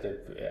it's just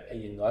the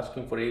agent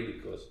asking for it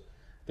because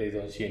they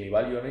don't see any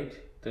value on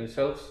it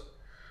themselves,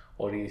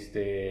 or is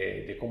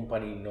the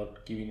company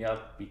not giving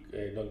that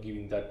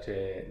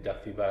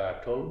feedback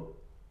at all.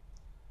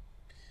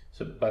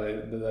 So, but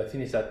the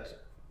thing is that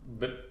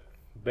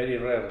very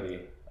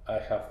rarely I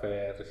have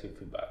received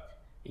feedback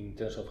in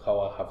terms of how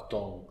I have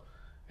done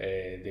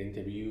the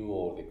interview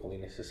or the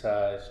coding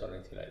exercise or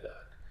anything like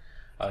that.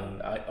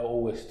 And I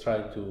always try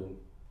to,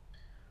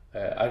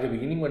 at the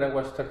beginning when I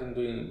was starting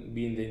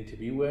being the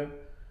interviewer,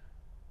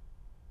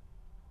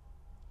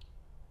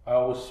 I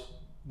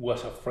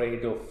was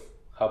afraid of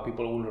how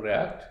people will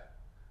react.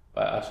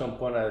 But at some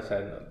point I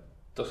said, no,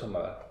 doesn't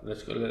matter.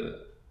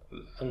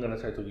 I'm gonna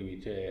try to give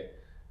it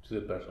to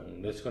the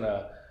person.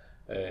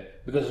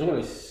 Because it's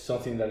always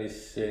something that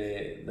is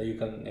that you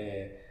can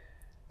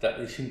that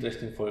is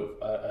interesting for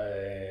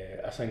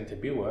as an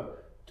interviewer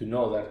to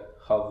know that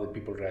how the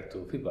people react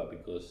to feedback,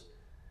 because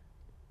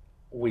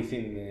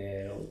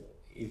within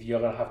if you're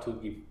gonna have to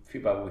give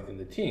feedback within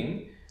the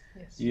team,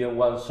 Yes. you don't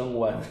want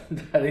someone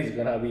that is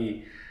gonna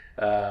be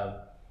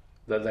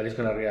that is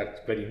gonna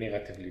react very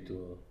negatively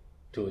to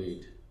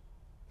it.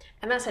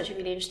 And that's actually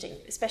really interesting,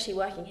 especially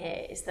working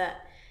here, is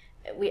that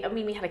we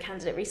had a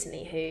candidate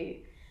recently who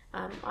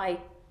I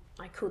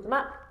called them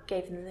up,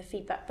 gave them the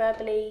feedback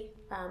verbally,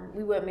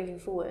 we weren't moving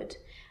forward,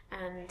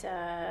 and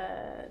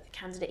the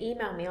candidate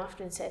emailed me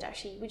after and said,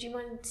 actually, would you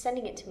mind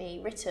sending it to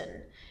me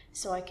written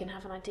so I can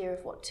have an idea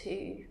of what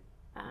to...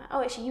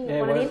 actually, you were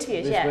one of the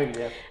interviewers, week,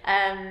 yeah.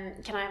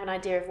 Can I have an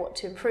idea of what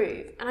to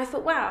improve? And I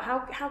thought, wow,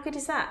 how good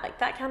is that? Like,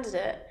 that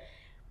candidate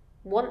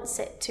wants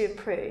it to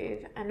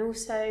improve, and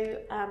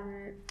also...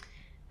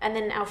 and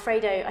then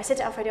Alfredo, I said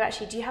to Alfredo,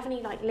 actually, do you have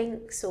any like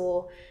links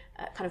or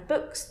kind of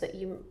books that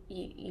you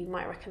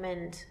might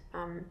recommend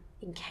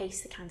in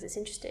case the candidate's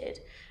interested?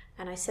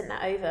 And I sent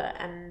that over,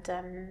 and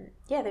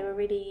they were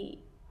really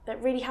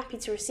happy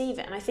to receive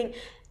it. And I think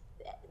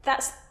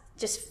that's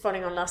just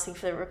following on last thing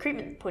for the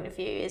recruitment point of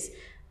view is,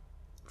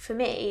 for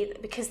me,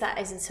 because that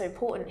isn't so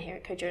important here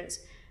at Cogerance,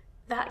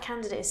 that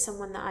candidate is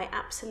someone that I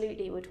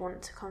absolutely would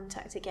want to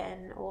contact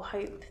again, or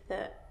hope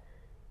that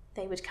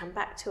they would come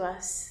back to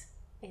us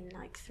in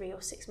like 3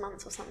 or 6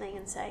 months or something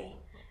and say,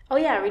 oh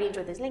yeah, I really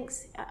enjoyed those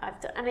links I've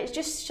done. And it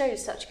just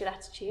shows such good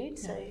attitude.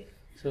 So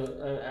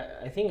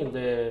I think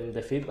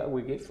the feedback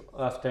we give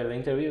after the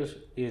interviews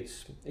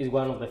is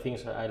one of the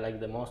things that I like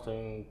the most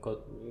in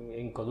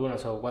Coduna.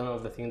 So one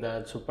of the things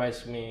that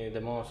surprised me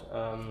the most,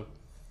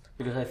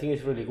 because I think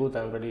it's really good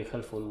and really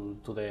helpful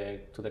to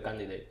the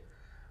candidate.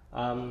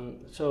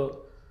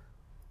 So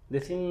the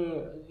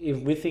thing,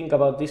 if we think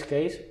about this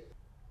case,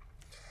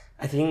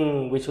 I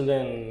think we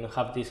shouldn't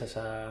have this as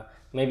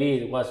maybe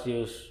it was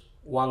just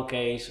one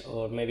case,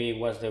 or maybe it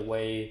was the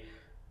way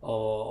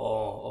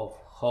of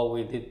how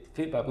we did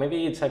feedback.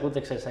 Maybe it's a good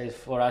exercise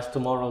for us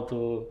tomorrow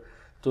to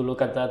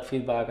look at that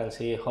feedback and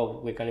see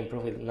how we can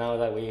improve it now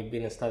that we've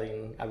been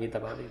studying a bit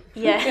about it.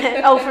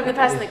 Yeah. Oh, from the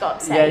person that got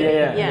upset.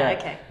 Yeah.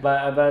 Okay.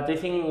 But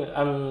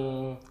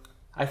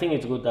I think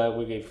it's good that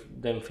we give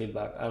them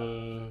feedback,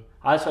 and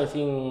also I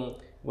think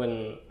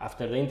when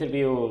after the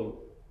interview,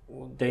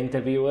 the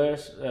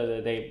interviewers,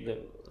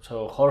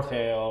 so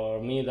Jorge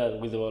or me, that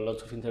we do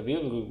lots of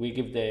interviews, we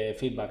give the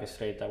feedback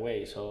straight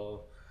away.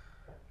 So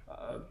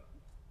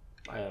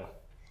I don't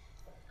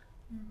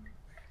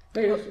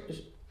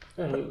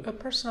know.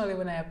 Personally,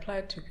 when I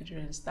applied to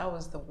Cogerance, that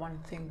was the one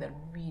thing that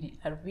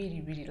I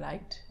really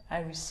liked.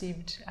 I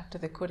received, after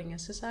the coding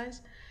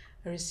exercise,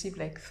 I received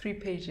like 3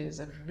 pages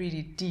of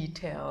really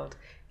detailed.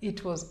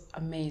 It was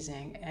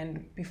amazing.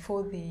 And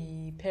before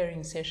the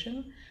pairing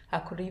session, I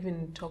could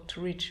even talk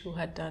to Rich, who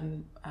had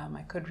done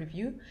my code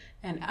review,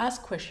 and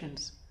ask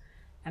questions.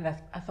 And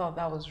I thought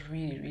that was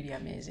really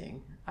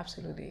amazing.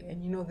 Absolutely.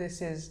 And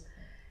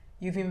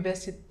you've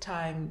invested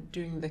time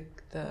doing the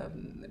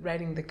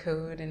writing the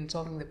code and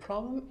solving the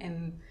problem,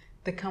 and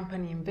the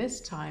company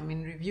invests time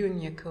in reviewing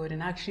your code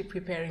and actually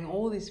preparing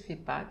all this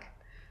feedback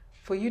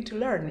for you to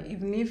learn,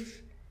 even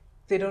if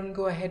they don't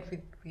go ahead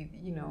with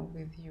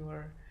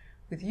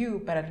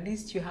you, but at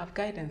least you have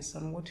guidance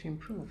on what to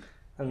improve.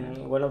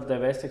 And one of the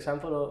best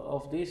examples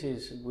of this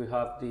is we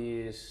have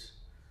this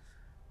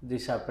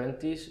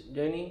apprentice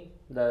Jenny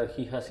that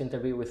he has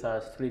interviewed with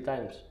us 3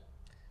 times.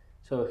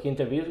 So he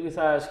interviews with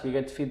us, he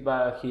gets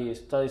feedback, he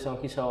studies on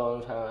his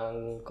own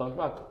and comes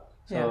back.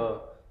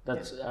 So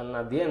that's and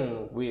at the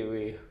end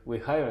we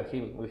hire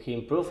him. He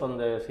improved on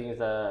the things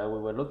that we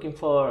were looking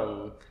for,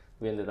 and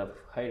we ended up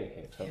hiring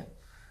him. So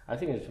I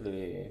think it's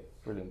really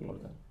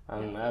important,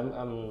 and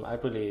I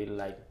really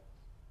like it.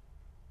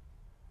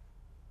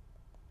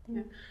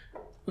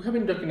 We have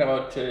been talking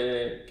about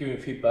giving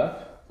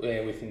feedback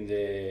within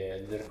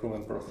the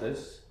recruitment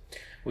process.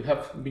 We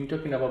have been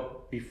talking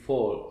about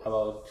before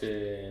about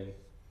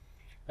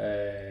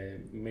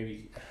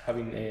maybe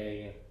having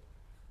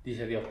this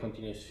idea of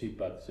continuous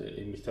feedback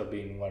instead of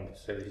being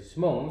once every 6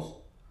 months,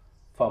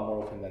 far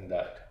more often than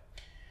that.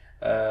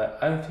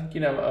 I'm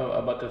thinking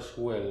about as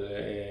well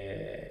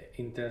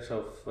in terms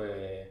of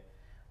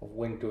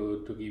when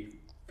to give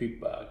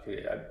feedback.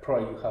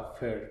 Probably you have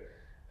heard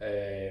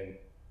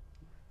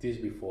this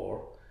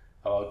before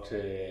about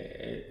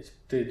they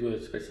do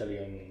it especially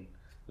on.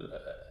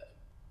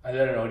 I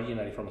learned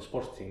originally from a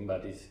sports team,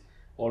 but it's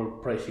all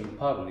praise in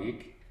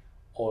public,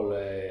 all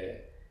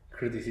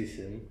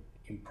criticism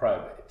in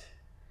private.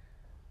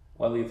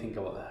 What do you think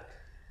about that?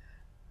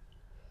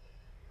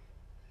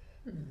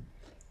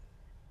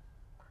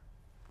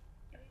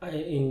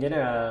 In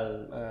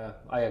general,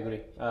 I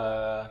agree.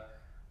 I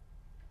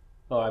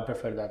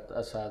prefer that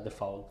as a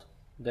default.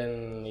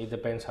 Then it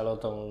depends a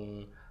lot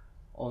on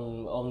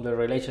the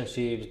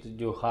relationships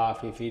you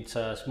have. If it's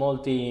a small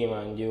team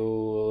and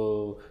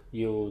you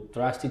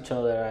trust each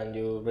other and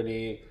you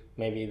really,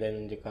 maybe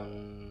then you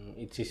can.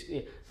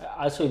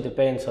 Also it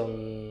depends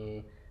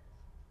on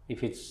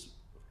if it's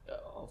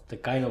the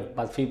kind of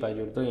bad feedback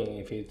you're doing.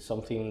 If it's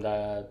something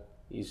that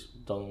is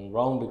done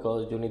wrong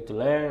because you need to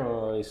learn,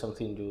 or is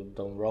something you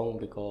done wrong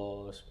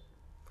because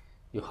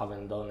you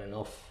haven't done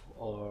enough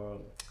or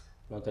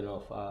not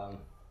enough.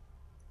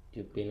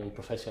 You've been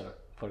unprofessional,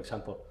 for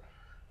example.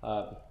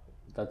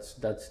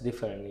 That's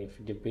different. If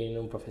you've been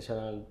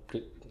unprofessional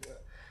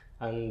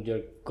and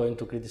you're going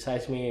to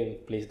criticize me,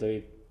 please do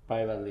it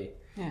privately.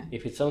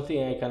 If it's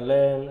something I can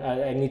learn,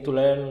 I need to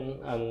learn,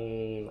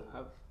 and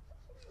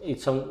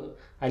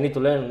I need to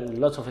learn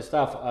lots of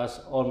stuff as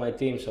all my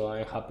team, so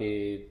I'm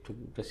happy to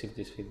receive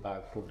this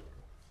feedback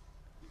publicly.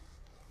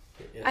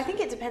 Yes. I think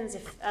it depends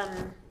if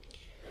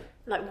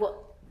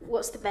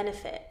what's the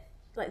benefit.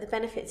 Like, the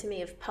benefit to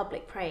me of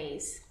public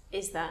praise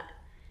is that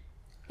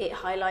it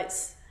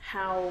highlights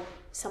how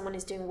someone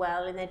is doing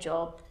well in their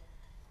job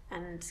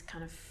and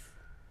kind of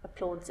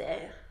applauds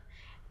it.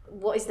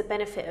 What is the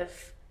benefit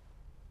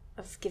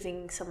of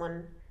giving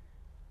someone,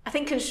 I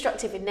think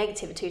constructive and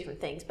negative are 2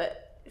 different things,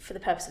 but for the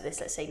purpose of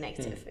this, let's say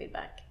negative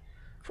feedback.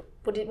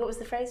 What was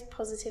the phrase?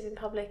 Positive in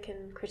public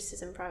and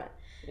criticism in private.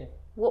 Yeah.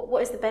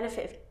 What is the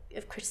benefit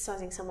of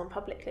criticizing someone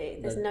publicly?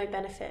 There's no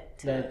benefit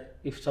to that.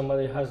 If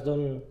somebody has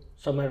done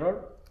some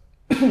error,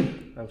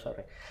 I'm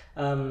sorry.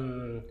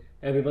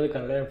 Everybody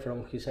can learn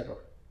from his error.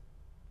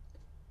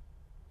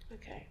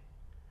 Okay.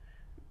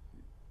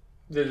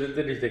 There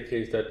is the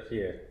case that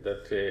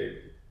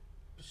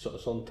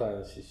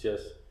sometimes it's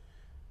just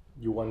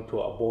you want to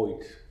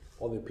avoid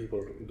other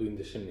people doing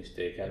the same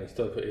mistake, and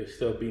instead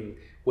of being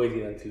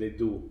waiting until they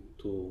do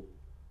to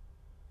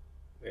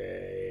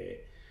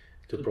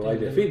provide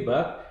the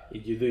feedback,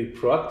 if you do it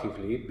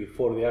proactively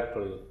before they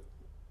actually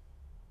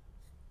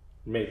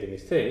made the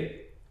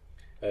mistake.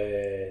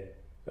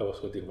 I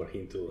was waiting for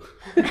him to.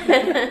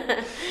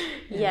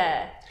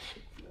 Yeah.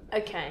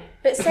 Okay.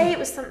 But say it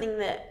was something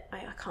that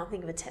I can't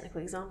think of a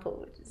technical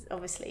example, which is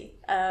obviously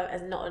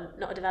as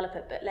not a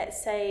developer. But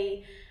let's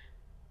say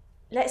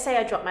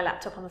I dropped my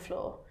laptop on the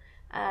floor.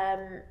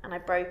 And I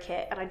broke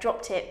it, and I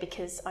dropped it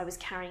because I was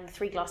carrying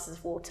 3 glasses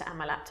of water and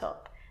my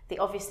laptop. The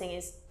obvious thing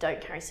is,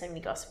 don't carry so many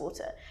glasses of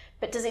water.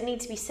 But does it need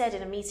to be said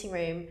in a meeting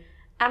room,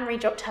 Anne-Marie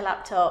dropped her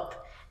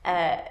laptop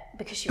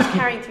because she was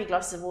carrying 3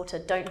 glasses of water?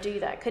 Don't do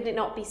that. Could it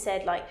not be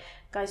said, like,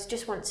 guys,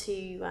 just want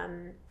to,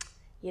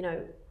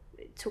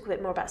 talk a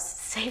bit more about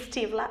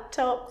safety of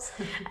laptops.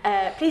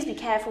 Please be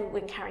careful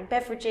when carrying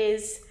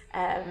beverages.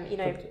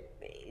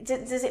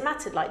 Does it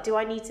matter? Like, do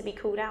I need to be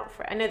called out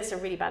for it? I know that's a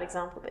really bad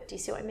example, but do you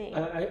see what I mean?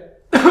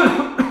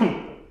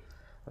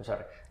 I'm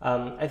sorry.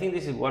 I think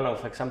this is one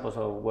of examples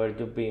of where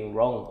you've been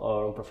wrong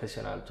or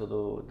unprofessional to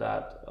do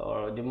that,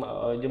 or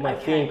you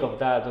might think of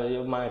that, or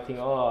you might think,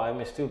 oh,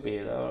 I'm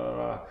stupid,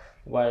 or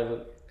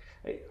while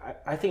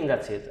I think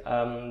that's it.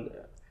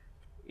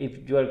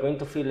 If you are going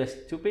to feel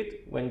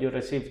stupid when you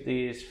receive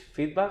this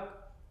feedback,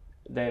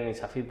 then it's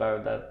a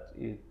feedback that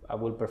I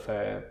will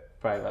prefer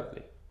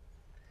privately.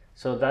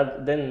 So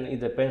that then it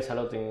depends a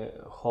lot in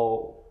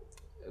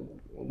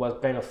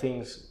what kind of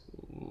things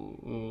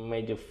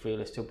made you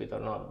feel stupid or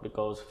not.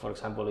 Because, for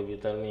example, if you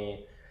tell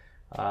me,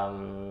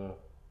 I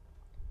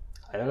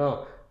don't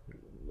know,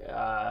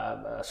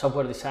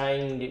 software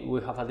design,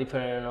 we have a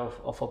different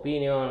of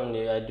opinion,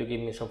 you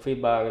give me some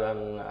feedback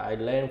and I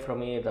learn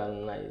from it,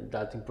 and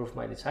that improves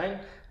my design,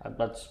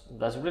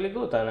 that's really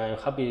good, and I'm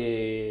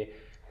happy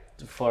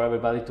for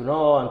everybody to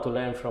know and to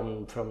learn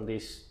from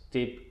this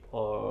tip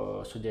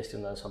or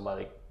suggestion that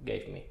somebody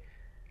gave me.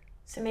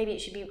 So maybe it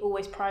should be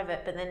always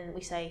private, but then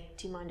we say,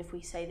 do you mind if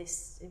we say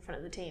this in front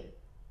of the team?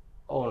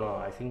 Oh no,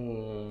 I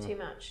think Too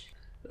much.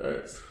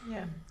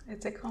 Yeah,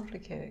 it's a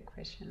complicated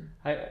question.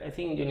 I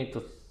think you need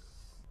to.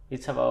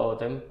 It's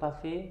about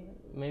empathy,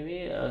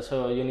 maybe.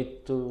 So you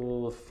need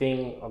to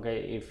think.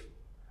 Okay, if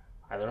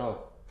I don't know,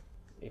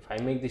 if I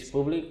make this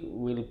public,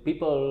 will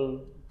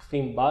people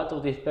think bad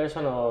of this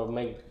person or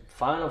make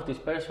fun of this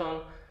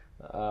person?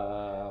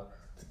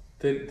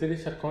 There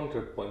is a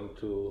counterpoint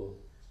to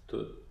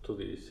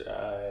this.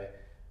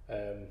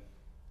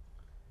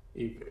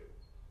 If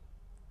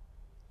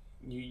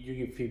you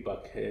give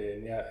feedback,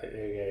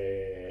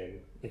 a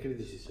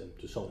criticism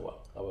to someone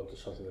about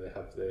something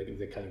that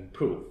they can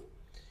improve,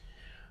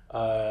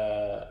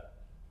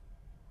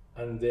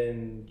 and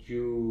then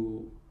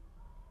you,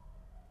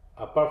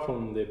 apart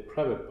from the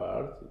private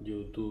part,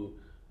 you do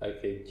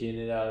like a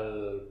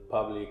general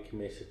public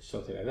message,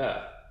 something like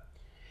that.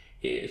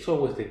 It's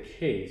always the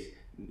case.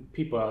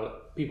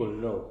 People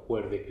know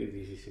where the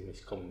criticism is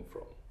coming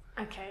from.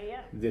 Okay,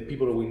 yeah. The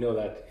people we know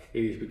that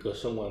it is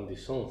because someone did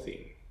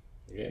something.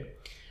 Okay,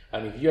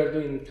 and if you are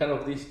doing kind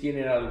of this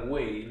general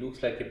way, it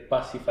looks like a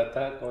passive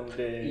attack on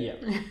the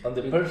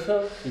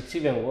person. It's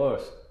even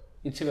worse.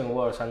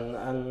 And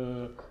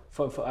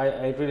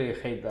I really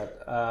hate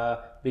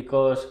that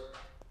because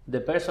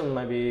the person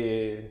might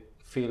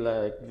feel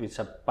like it's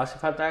a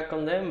passive attack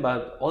on them,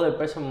 but other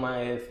person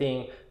might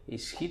think,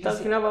 is he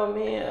talking about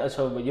me?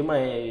 So you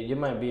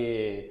might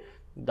be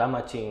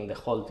damaging the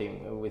whole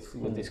team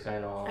with this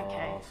kind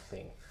of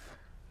thing.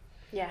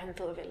 Yeah, I hadn't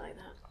thought of it like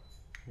that.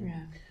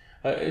 Yeah.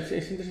 It's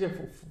interesting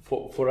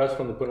for us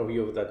from the point of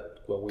view of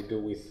that what we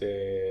do with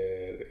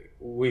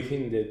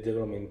within the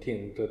development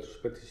team.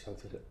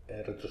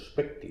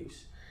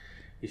 Retrospectives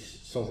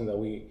is something that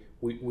we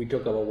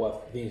talk about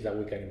what things that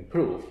we can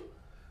improve.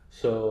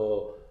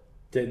 So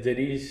there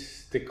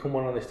is the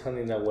common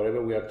understanding that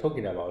whatever we are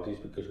talking about is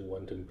because we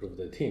want to improve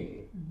the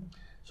team. Mm-hmm.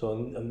 So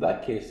in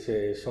that case,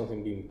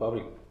 something being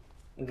public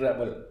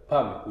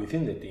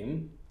within the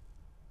team,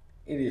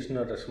 it is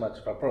not as much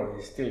of a problem.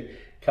 It's still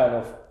kind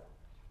of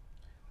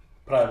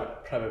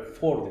private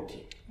for the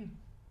team. Yeah.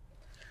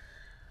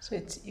 So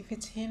if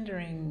it's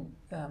hindering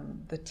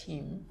the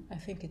team, I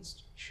think it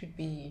should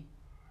be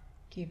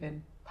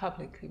given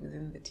publicly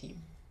within the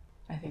team.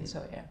 I think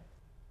so, yeah.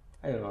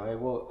 I don't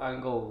know. I'll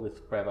go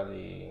with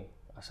privately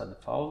as a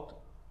default,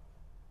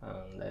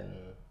 and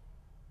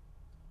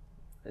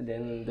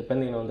then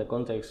depending on the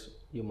context,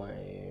 there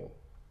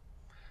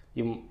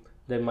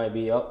might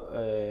be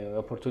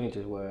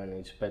opportunities where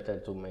it's better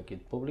to make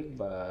it public.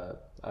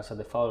 But as a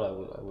default,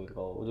 I will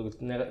go with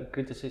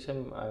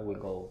criticism. I will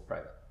go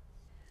private.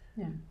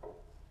 Yeah.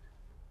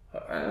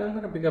 I'm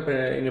gonna pick up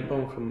in a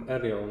point from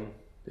early on.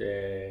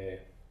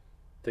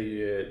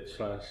 You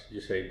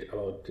said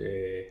about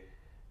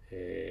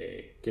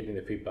getting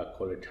the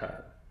feedback all the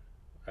time,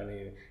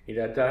 and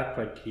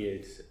that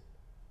creates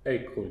a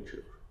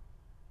culture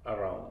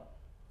around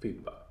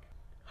feedback.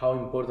 How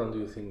important do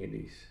you think it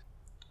is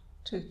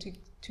to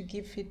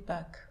give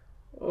feedback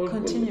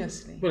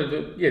continuously?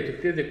 To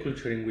create the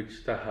culture in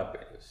which that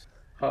happens.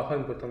 How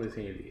important do you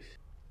think it is?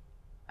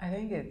 I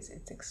think it's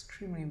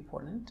extremely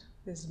important.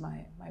 This is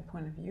my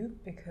point of view,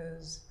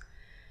 because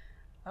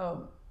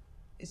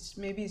it's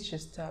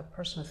just a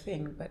personal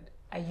thing, but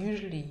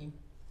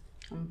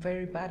I'm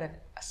very bad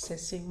at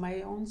assessing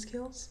my own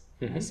skills,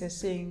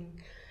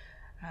 assessing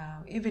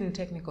even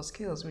technical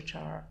skills, which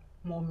are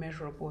more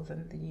measurable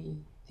than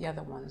the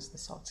other ones, the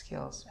soft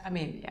skills.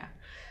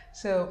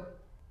 So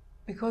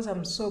because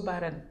I'm so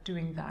bad at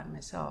doing that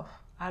myself,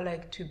 I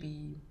like to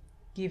be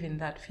given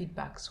that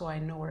feedback so I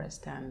know where I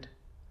stand.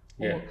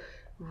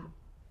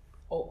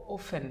 Or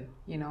often,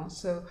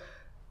 So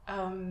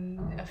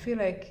I feel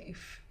like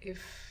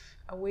if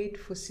I wait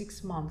for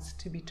 6 months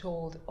to be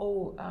told,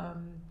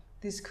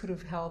 this could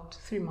have helped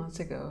 3 months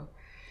ago,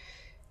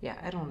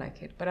 I don't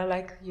like it. But I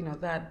like,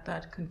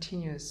 that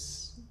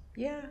continuous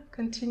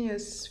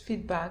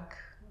feedback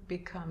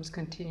becomes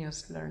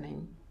continuous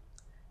learning.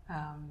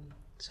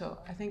 So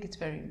I think it's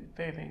very,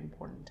 very, very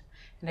important.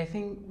 And I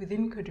think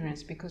within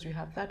Coherence, because we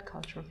have that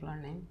culture of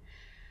learning,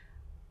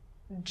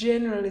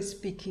 generally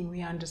speaking,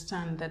 we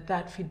understand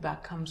that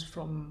feedback comes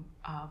from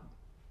a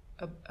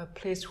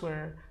place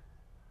where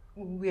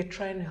we are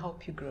trying to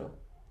help you grow.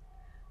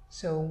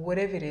 So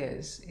whatever it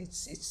is,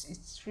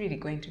 it's really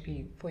going to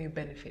be for your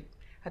benefit.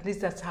 At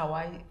least that's how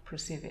I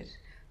perceive it.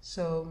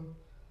 So,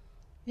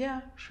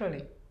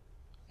 surely,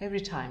 every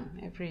time,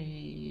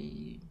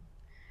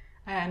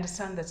 I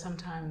understand that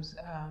sometimes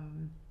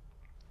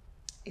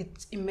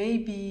it may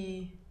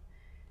be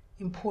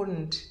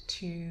important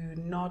to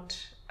not,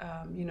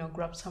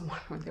 grab someone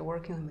when they're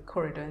working on the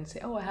corridor and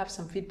say, I have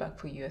some feedback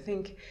for you. I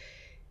think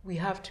we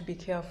have to be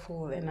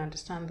careful and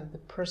understand that the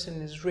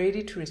person is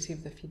ready to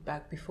receive the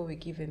feedback before we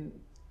give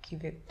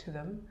it to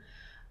them.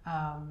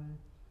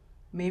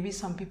 Maybe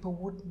some people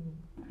wouldn't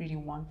really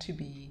want to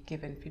be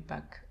given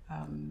feedback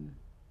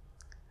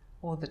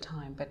all the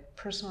time. But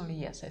personally,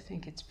 yes, I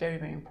think it's very,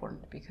 very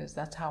important because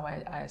that's how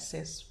I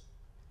assess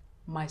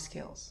my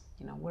skills.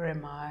 You know, where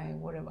am I?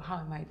 How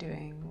am I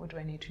doing? What do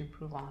I need to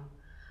improve on?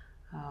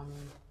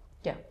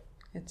 Yeah,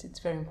 it's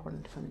very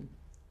important for me.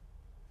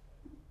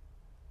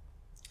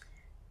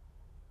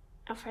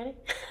 Alfredo?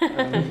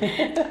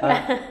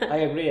 I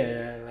agree.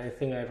 I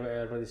think I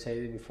already said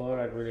it before.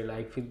 I really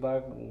like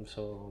feedback,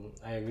 so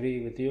I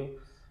agree with you.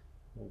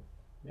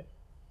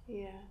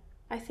 Yeah,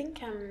 I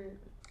think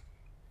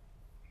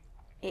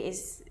it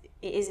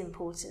is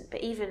important,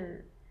 but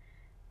even,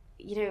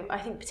 you know, I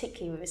think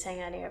particularly we were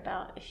saying earlier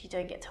about if you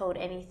don't get told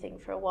anything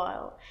for a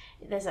while,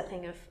 there's that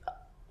thing of,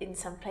 in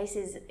some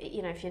places,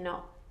 you know, if you're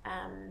not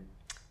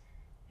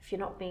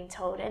being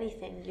told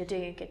anything, you're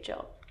doing a good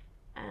job,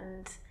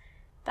 and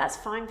that's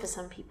fine for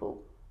some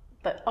people.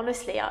 But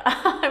honestly,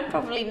 I'm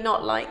probably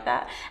not like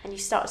that, and you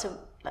start to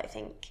like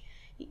think,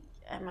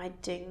 am I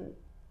doing?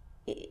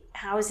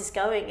 How is this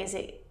going? Is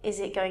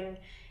it going?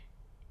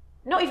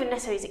 Not even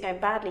necessarily is it going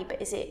badly,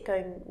 but is it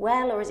going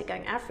well or is it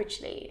going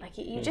averagely? Like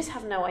you just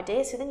have no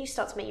idea. So then you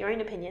start to make your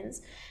own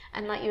opinions,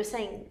 and like you were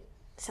saying,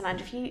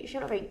 Solange, if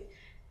you're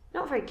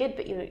not very good,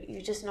 but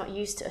you're just not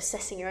used to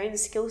assessing your own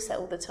skill set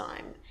all the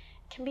time,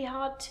 it can be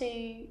hard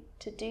to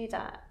do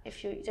that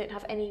if you don't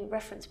have any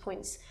reference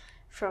points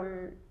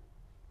from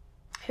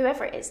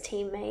whoever it is,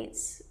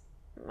 teammates,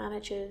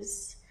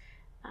 managers,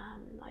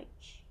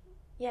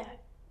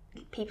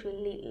 people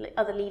in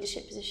other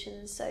leadership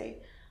positions. So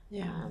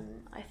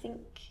I think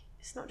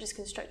it's not just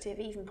constructive,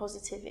 even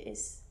positive.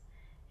 It's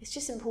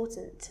just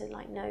important to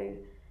like know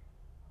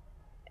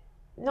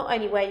not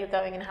only where you're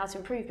going and how to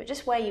improve, but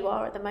just where you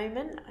are at the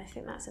moment. I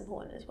think that's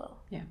important as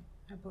well. Yeah,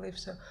 I believe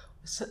so.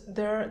 So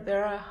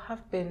there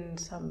have been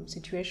some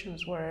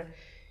situations where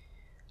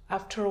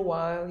after a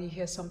while you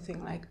hear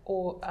something like,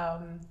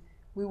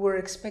 we were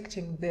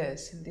expecting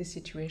this in this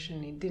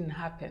situation, it didn't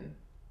happen.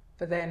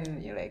 But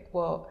then you're like,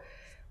 well,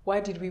 why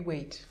did we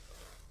wait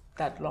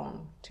that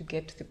long to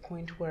get to the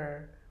point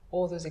where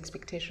all those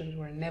expectations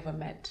were never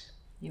met?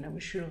 You know,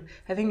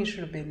 I think we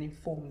should have been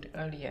informed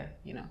earlier.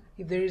 You know,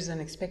 if there is an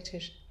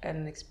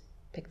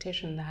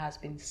expectation that has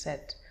been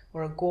set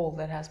or a goal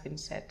that has been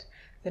set,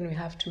 then we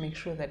have to make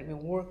sure that we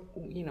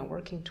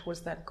working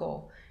towards that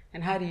goal.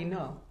 And how do you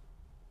know?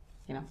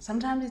 You know,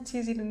 sometimes it's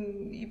easy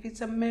if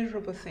it's a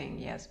measurable thing,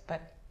 yes,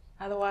 but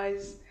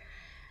otherwise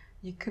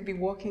you could be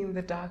walking in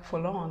the dark for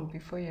long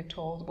before you're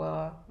told,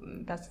 well,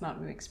 that's not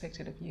what we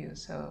expected of you.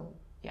 So,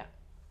 yeah.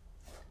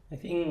 I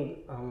think,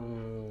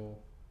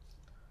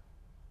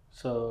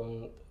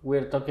 so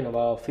we're talking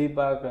about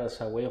feedback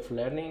as a way of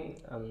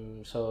learning.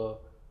 So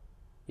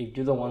if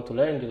you don't want to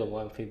learn, you don't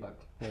want feedback.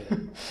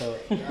 So,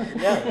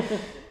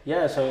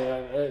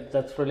 so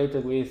that's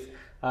related with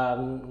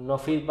no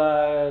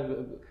feedback,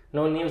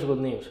 no news, good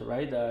news,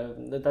 right?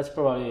 That's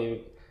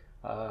probably,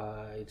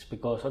 it's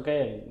because,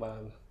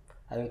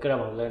 I don't care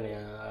about learning,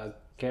 I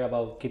care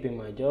about keeping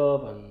my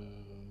job,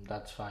 and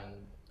that's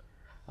fine.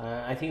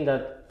 I think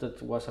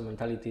that was a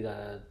mentality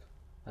that,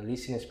 at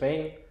least in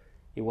Spain,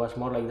 it was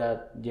more like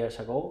that years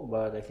ago,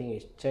 but I think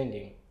it's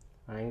changing.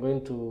 I'm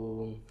going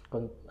to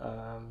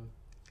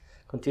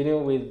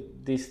continue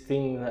with this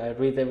thing I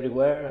read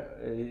everywhere.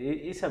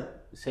 It's a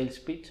sales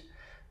pitch,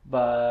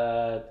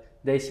 but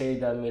they say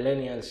that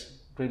millennials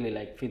really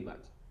like feedback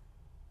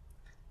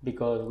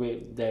because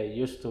they're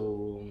used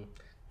to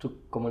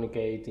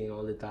communicating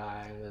all the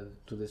time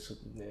to the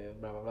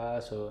blah blah blah.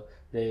 So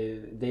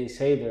they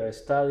say there are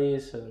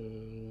studies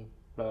and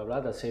blah blah blah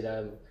that say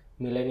that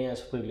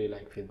millennials really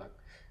like feedback,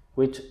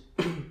 which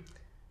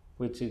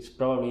is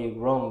probably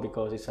wrong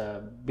because it's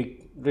a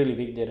really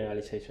big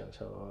generalization.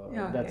 So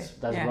that's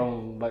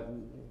wrong, but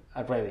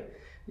already.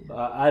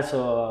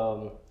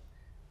 Also,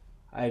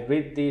 I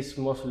read this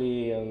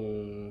mostly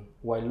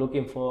while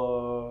looking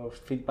for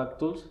feedback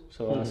tools,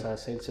 so as a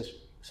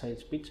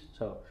sales pitch.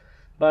 So,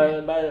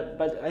 but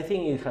I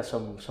think it has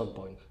some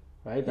point,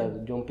 right?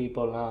 That young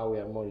people now, we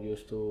are more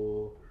used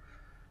to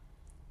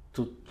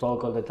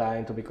talk all the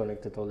time, to be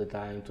connected all the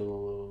time.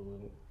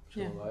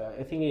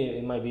 I think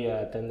it might be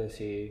a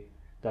tendency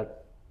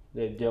that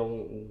the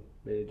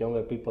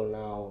younger people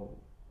now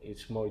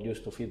is more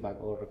used to feedback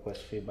or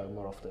request feedback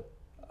more often.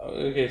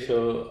 Okay,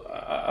 so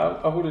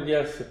I will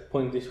just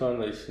point this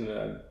one as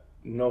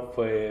not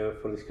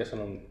for discussion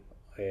on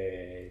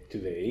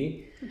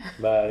today,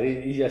 but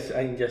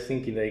I'm just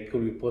thinking that it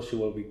could be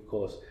possible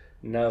because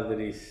now there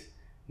is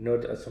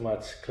not as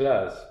much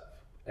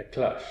a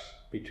clash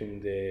between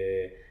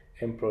the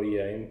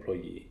employer and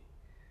employee.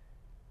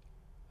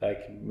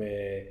 Like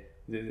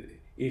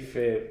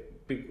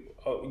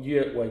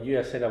what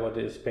you said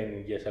about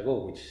Spain years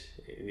ago, which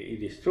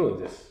it is true,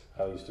 that's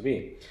how it used to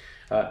be.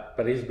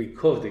 But it's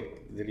because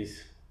there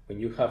is, when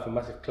you have a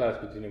massive clash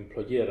between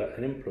employer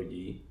and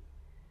employee,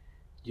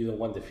 you don't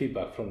want the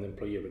feedback from the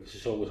employer because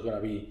it's always going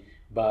to be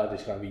bad,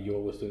 it's going to be you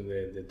always doing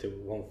the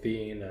wrong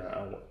thing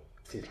and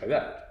things like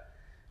that.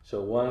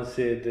 So once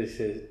there's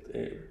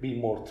be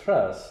more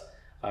trust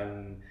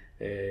and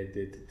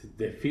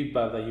the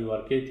feedback that you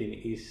are getting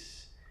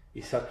is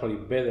actually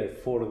better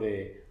for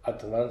the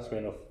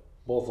advancement of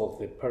both of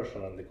the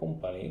person and the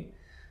company,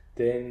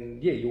 then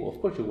yeah, you of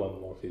course you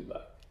want more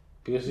feedback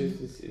because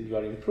you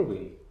are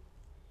improving.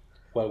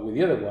 While with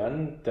the other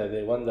one,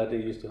 the one that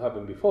it used to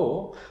happen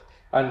before,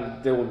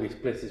 and there will be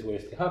places where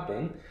it still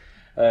happen,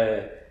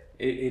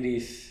 it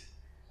is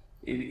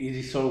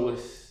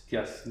always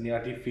just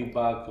negative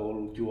feedback,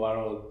 or you are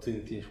all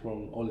doing things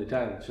wrong all the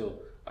time.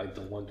 So I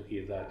don't want to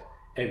hear that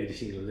every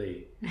single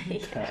day.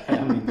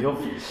 I'm in the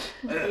office.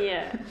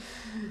 Yeah.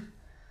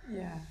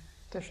 Yeah,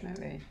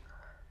 definitely.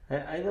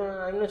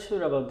 I'm not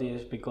sure about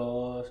this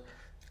because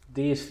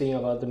this thing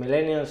about the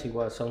millennials, it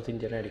was something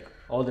generic,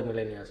 all the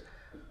millennials.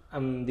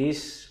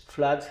 These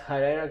flat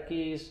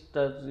hierarchies,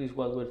 that is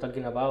what we're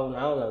talking about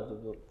now.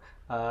 That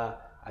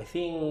I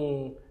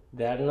think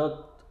they are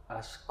not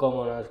as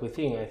common as we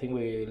think. I think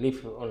we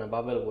live on a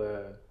bubble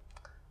where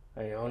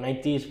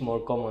IT is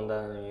more common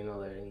than in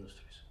other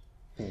industries.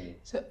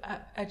 So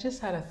I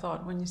just had a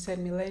thought when you said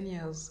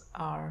millennials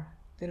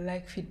they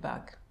like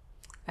feedback.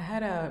 I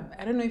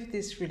don't know if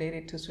this is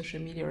related to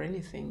social media or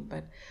anything,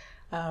 but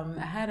I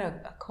had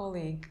a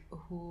colleague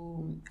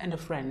and a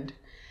friend,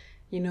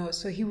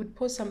 so he would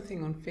post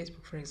something on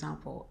Facebook, for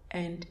example,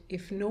 and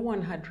if no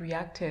one had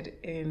reacted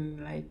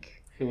in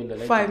like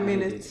 5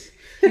 minutes,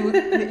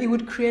 it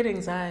would create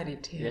anxiety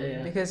to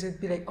him because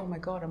it'd be like, oh my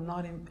God,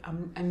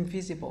 I'm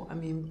invisible. I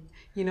mean,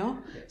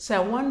 So I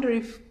wonder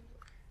if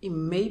it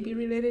may be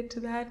related to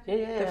that.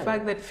 The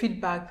fact that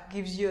feedback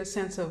gives you a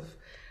sense of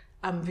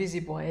I'm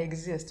visible, I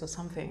exist, or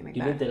something like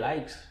you that. need the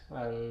likes.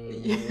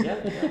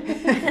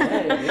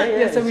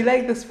 So we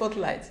like the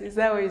spotlights. Is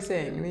that what you're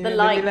saying? The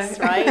likes,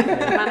 right? The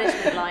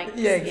management likes.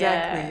 Yeah,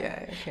 exactly.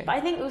 Yeah. Okay. But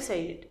I think also,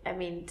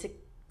 to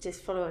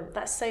just follow on,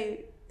 that's so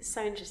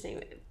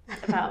interesting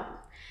about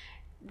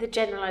the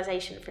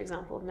generalization, for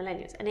example, of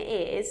millennials. And it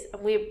is,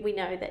 and we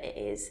know that it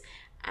is.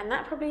 And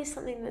that probably is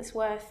something that's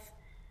worth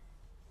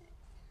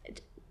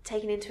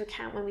taking into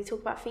account when we talk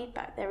about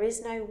feedback. There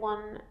is no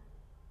one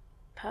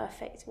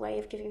perfect way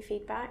of giving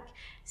feedback.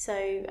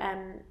 So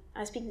I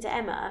was speaking to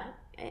Emma,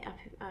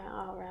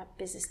 our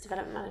business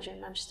development manager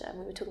in Manchester, and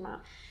we were just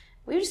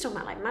talking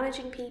about like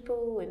managing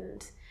people,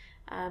 and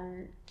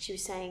she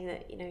was saying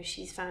that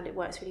she's found it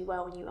works really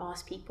well when you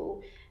ask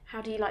people,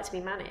 how do you like to be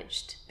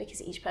managed,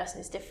 because each person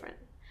is different.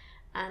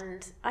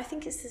 And I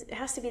think it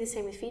has to be the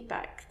same with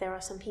feedback. There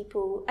are some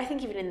people, I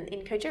think even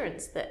in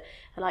Codurance, that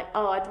are like,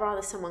 oh, I'd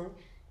rather someone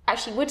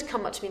actually would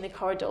come up to me in the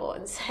corridor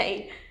and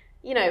say,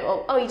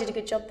 oh, you did a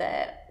good job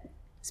there.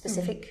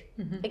 Specific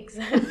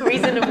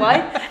reason of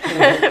why.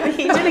 But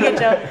you did a good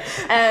job.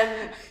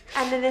 And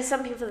then there's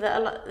some people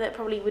that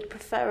probably would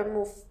prefer a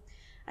more,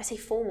 I say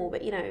formal,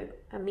 but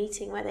a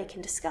meeting where they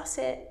can discuss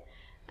it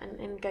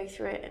and go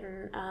through it.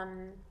 And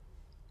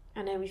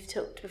I know we've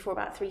talked before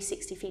about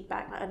 360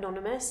 feedback, like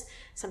anonymous.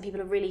 Some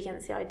people are really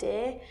against the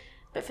idea,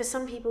 but for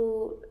some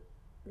people,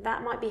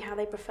 that might be how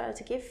they prefer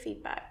to give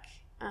feedback.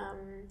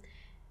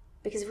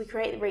 Because if we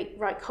create the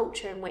right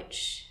culture in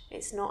which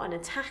it's not an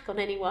attack on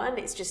anyone,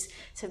 it's just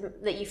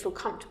that you feel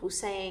comfortable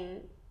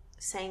saying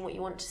what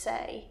you want to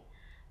say,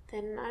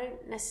 then I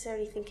don't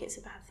necessarily think it's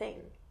a bad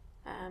thing.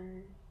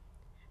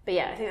 But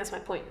yeah, I think that's my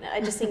point.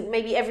 I just think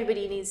maybe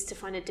everybody needs to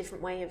find a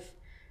different way of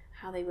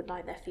how they would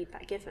like their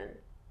feedback given.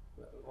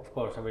 Of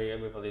course,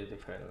 everybody is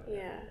different.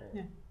 Yeah.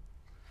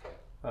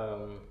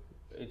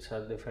 It's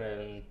a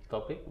different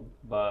topic,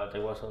 but I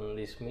was on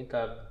this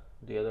meetup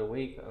the other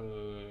week,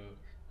 and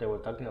they were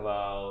talking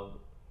about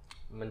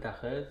mental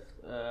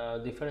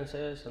health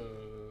differences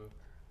and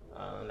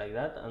like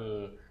that,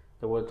 and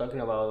they were talking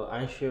about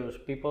anxious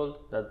people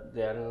that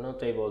they are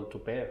not able to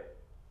pair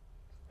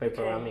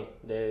programming.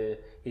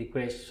 It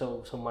creates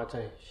so much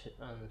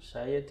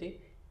anxiety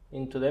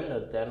into them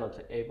that they are not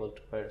able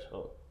to pair.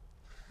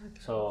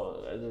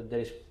 So there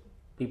is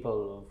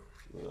people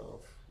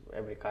of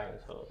every kind.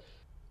 So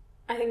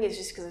I think it's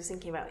just because I was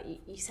thinking about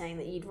you saying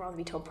that you'd rather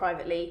be told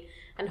privately,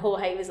 and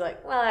Jorge was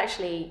like, well,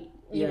 actually,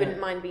 you wouldn't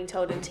mind being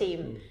told in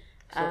team.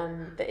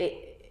 But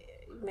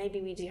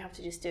maybe we do have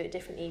to just do it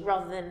differently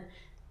rather than,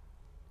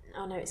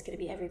 oh no, it's going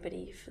to be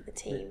everybody for the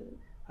team.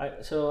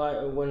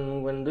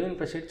 When doing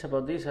research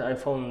about this, I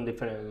found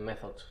different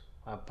methods.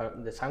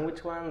 The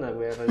sandwich one that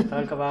we already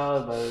talked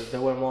about, but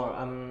there were more.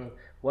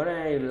 What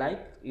I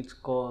like, it's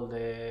called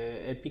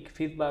the EPIC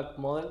feedback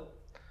model,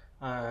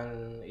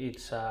 and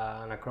it's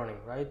an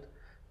acronym, right?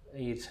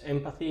 It's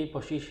empathy,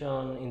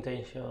 position,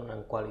 intention,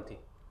 and quality.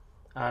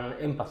 And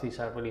empathy is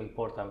a really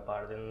important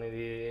part,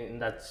 and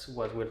that's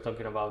what we're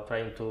talking about,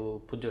 trying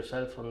to put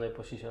yourself on the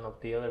position of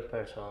the other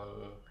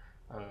person,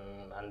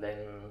 and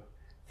then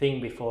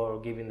think before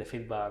giving the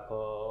feedback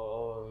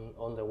or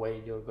on the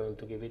way you're going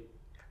to give it,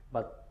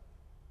 but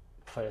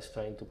first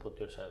trying to put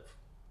yourself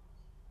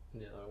in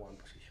the other one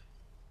position.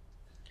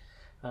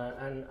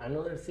 And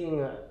another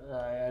thing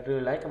I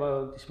really like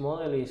about this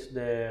model is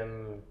the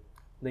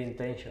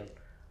intention.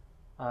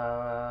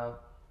 I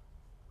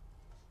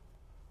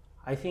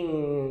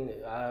think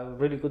a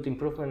really good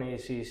improvement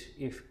is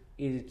if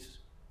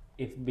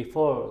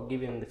before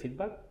giving the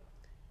feedback,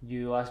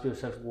 you ask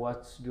yourself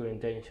what's your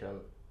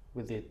intention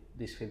with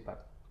this feedback.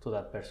 to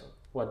that person.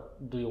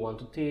 What do you want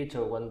to teach,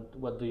 or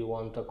what do you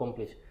want to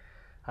accomplish?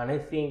 And I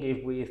think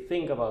if we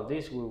think about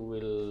this, we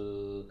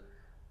will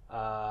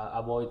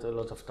avoid a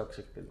lot of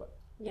toxic feedback.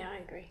 Yeah, I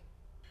agree.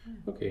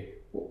 Okay.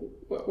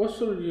 What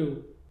should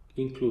you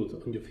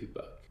include on your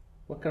feedback?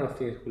 What kind of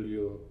things will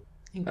you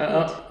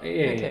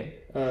Okay.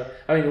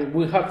 I mean,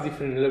 we have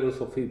different levels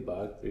of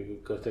feedback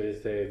because there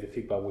is the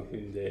feedback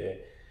within the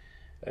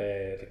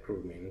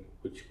recruitment,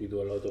 which we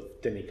do a lot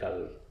of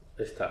technical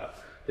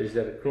stuff. There is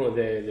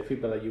the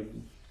feedback that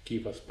you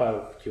give as part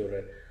of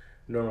your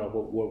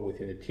normal work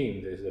within the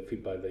team. There is the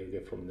feedback that you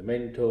get from the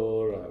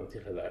mentor and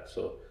things like that.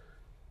 So,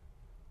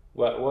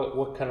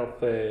 what kind of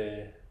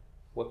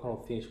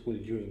things will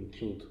you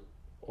include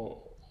on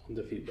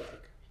the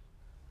feedback?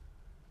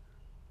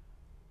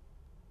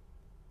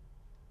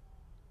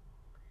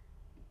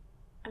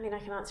 I mean, I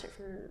can answer it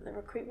from the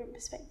recruitment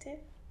perspective.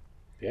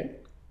 Yeah.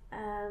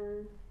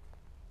 I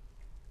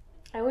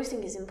always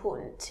think it's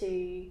important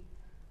to.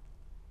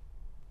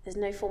 There's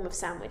no form of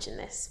sandwich in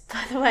this,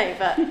 by the way,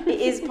 but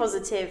it is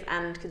positive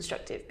and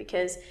constructive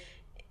because,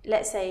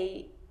 let's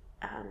say,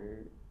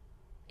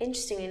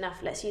 interestingly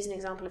enough, let's use an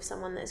example of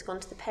someone that has gone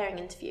to the pairing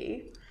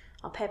interview,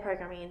 our pair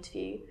programming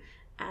interview,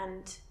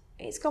 and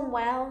it's gone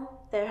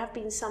well. There have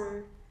been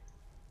some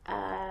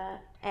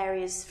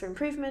areas for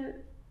improvement,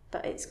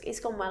 but it's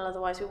gone well.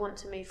 Otherwise, we want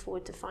to move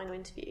forward to final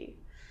interview.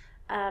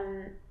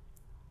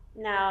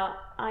 Now,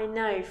 I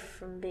know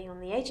from being on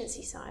the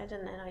agency side,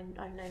 and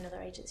I've known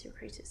other agency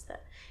recruiters,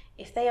 that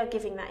if they are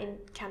giving that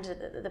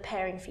candidate the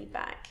pairing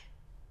feedback,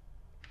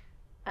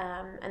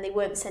 and they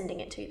weren't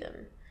sending it to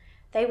them,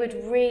 they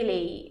would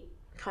really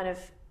kind of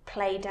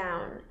play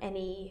down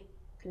any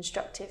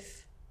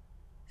constructive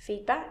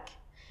feedback,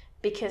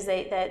 because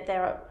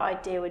their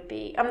idea would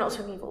be, I'm not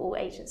talking about all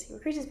agency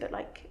recruiters, but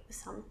like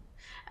some,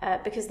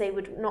 because they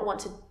would not want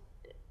to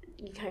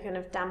kind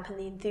of dampen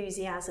the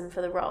enthusiasm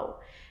for the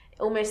role.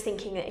 Almost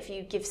thinking that if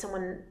you give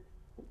someone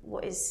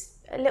what is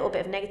a little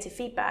bit of negative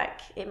feedback,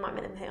 it might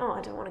make them think, oh,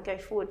 I don't want to go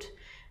forward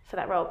for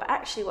that role. But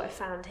actually what I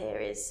found here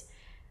is,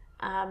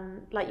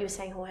 like you were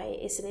saying, Jorge,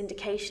 it's an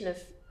indication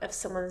of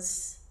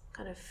someone's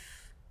kind of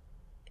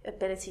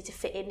ability to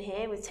fit in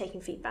here with taking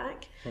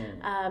feedback.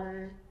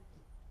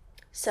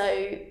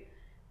 So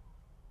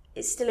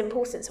it's still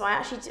important. So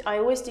I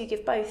always do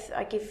give both.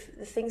 I give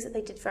the things that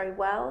they did very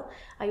well.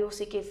 I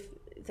also give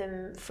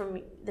them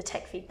from the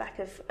tech feedback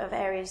of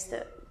areas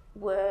that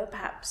were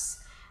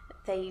perhaps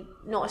they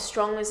not as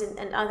strong as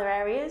in other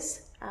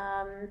areas.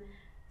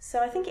 So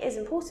I think it is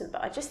important,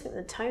 but I just think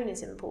the tone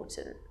is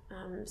important.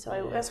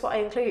 That's what I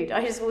include.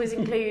 I just always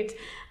include,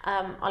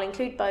 I'll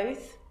include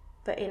both,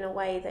 but in a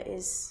way that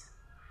is,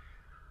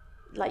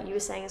 like you were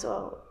saying as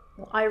well,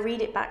 I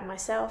read it back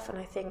myself and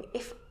I think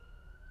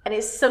and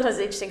it's sometimes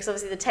interesting because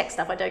obviously the tech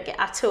stuff I don't get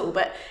at all,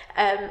 but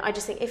I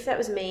just think if that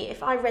was me,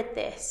 if I read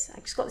this, I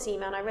just got this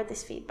email and I read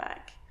this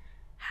feedback,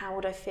 how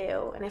would I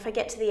feel? And if I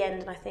get to the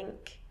end and I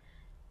think,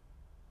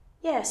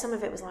 yeah, some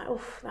of it was like,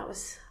 oh,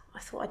 I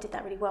thought I did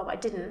that really well, but I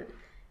didn't,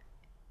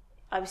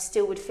 I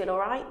still would feel all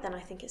right, then I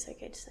think it's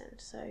okay to send.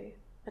 So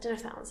I don't know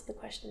if that answered the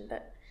question,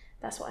 but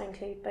that's what I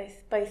include,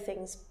 both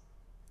things,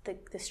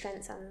 the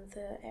strengths and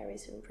the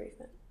areas of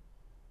improvement.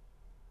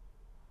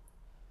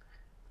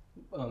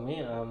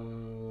 Me,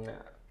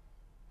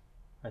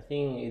 I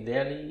think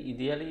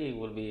ideally it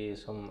will be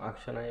some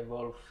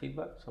actionable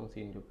feedback,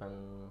 something you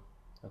can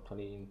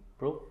actually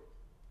improve,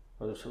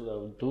 or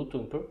do to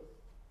improve.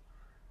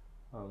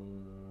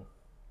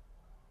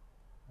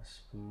 As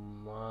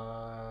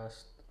much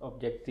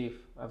objective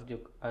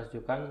as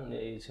you can.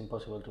 It's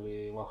impossible to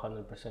be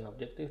 100%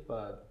 objective,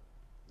 but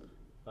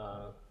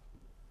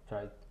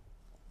try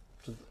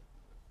to.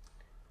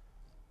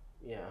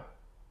 Yeah,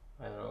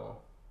 I don't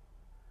know.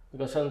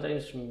 Because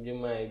sometimes you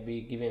might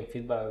be giving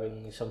feedback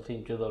in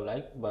something you don't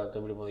like, but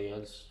everybody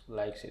else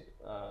likes it.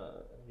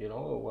 You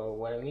know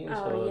what I mean?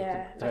 Oh, so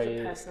yeah, like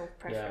a personal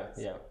preference.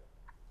 Yeah.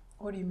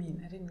 What do you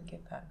mean? I didn't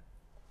get that.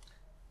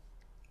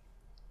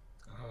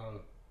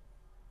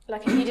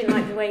 Like if you didn't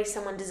like the way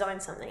someone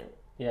designed something.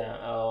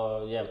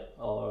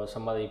 Or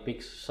somebody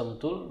picks some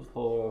tool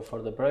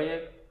for the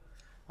project,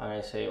 and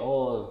I say,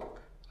 oh,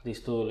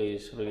 this tool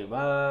is really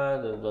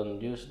bad, don't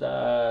use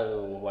that,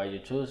 why you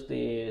choose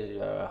this,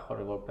 you are a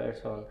horrible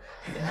person.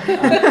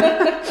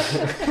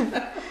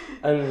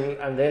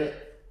 and then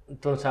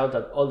it turns out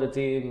that all the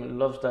team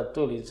loves that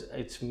tool.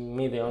 It's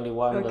me the only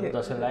one that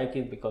doesn't like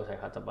it because I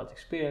had a bad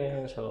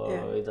experience,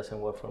 or it doesn't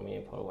work for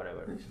me for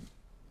whatever reason.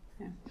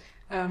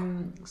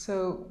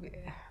 So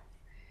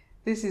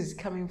this is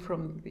coming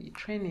from the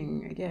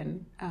training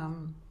again.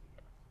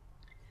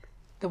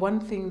 The one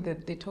thing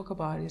that they talk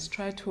about is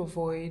try to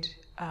avoid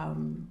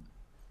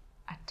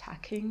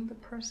attacking the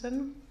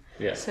person.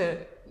 Yeah. So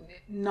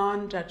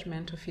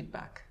non-judgmental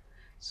feedback.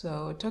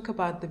 So talk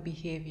about the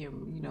behavior,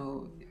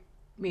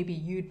 maybe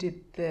you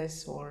did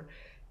this, or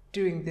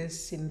doing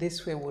this in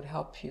this way would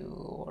help you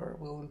or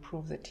will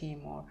improve the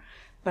team,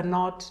 but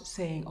not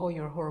saying, oh,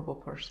 you're a horrible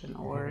person,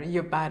 or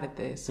you're bad at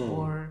this,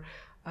 or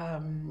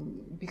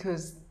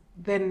because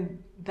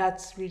then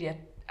that's really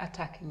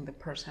attacking the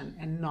person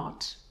and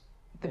not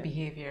the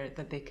behavior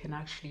that they can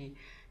actually,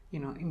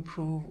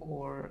 improve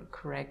or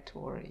correct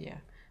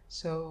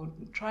So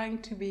trying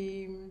to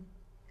be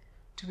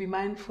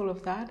mindful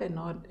of that and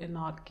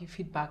not give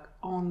feedback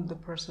on the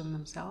person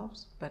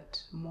themselves,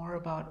 but more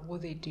about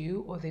what they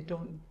do or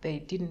they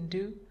didn't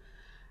do.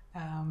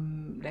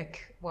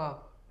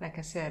 Like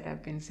I said,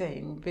 I've been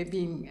saying,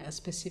 being as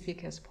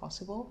specific as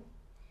possible.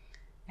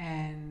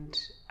 And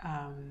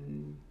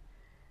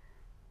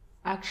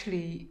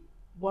actually,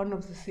 one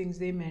of the things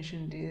they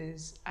mentioned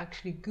is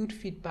actually good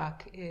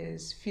feedback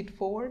is feed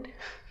forward.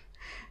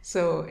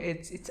 So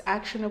it's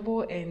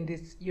actionable and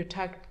you're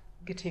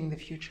targeting the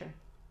future.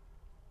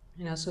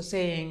 So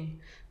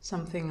saying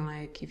something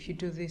like, if you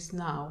do this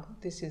now,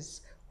 this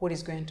is what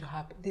is going to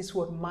happen. This is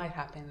what might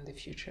happen in the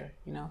future.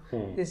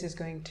 This is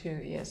going to,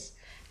 yes.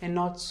 And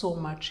not so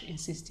much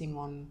insisting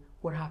on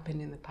what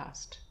happened in the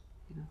past,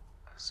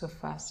 so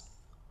fast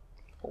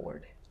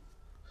forward.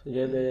 So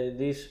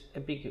this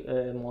EPIC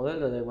model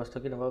that I was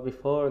talking about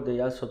before, they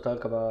also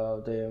talk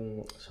about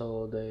the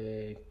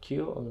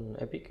Q on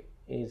EPIC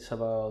is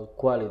about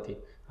quality,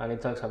 and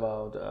it talks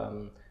about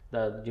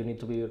that you need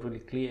to be really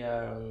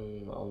clear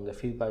on the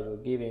feedback you're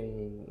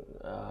giving,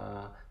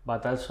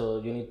 but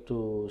also you need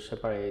to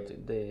separate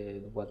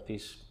what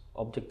is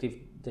objective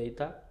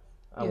data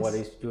and what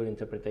is your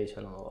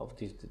interpretation of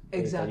this data.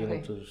 Exactly. You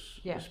need to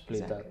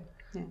split that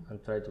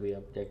and try to be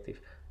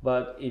objective.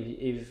 But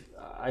if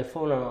I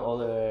found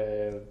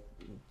other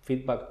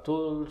feedback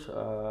tools,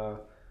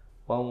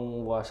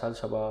 one was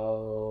also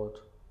about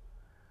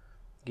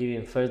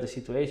giving first the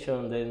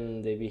situation,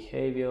 then the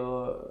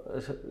behavior,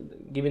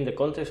 giving the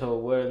context of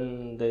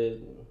when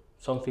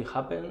something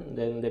happened,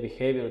 then the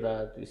behavior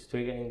that is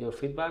triggering your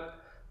feedback,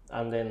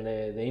 and then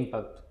the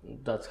impact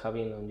that's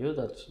having on you.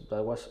 That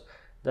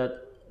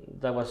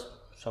was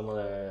some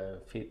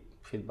other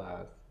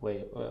feedback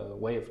way of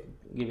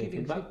giving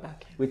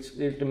feedback. Which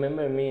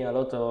remember me a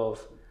lot of,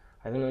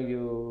 I don't know if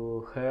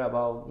you heard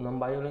about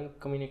non-violent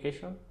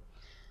communication.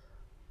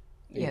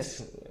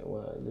 Yes.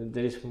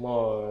 There is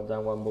more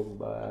than one book,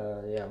 but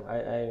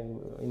I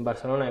in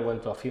Barcelona I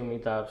went to a few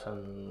meetups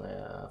and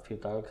a few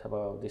talks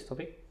about this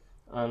topic,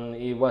 and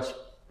it was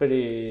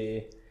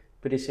pretty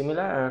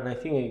similar, and I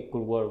think it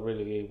could work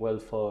really well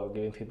for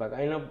giving feedback.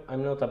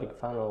 I'm not a big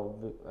fan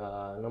of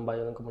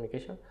non-violent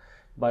communication,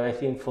 but I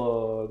think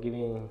for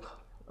giving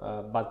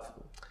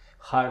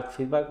hard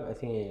feedback, I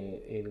think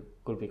it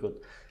could be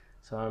good.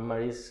 So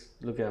Anne-Marie's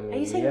looking at me. Are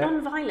you saying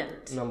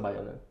non-violent?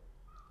 Non-violent.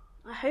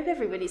 I hope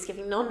everybody's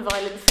giving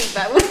non-violent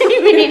feedback. What do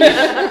you mean?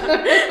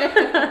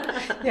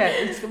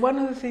 It's one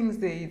of the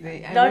things I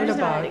read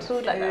about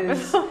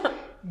is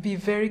be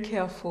very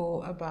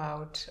careful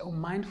about or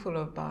mindful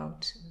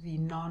about the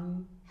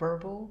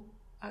non-verbal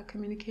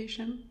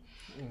communication.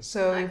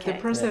 So if the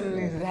person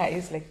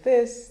is like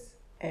this,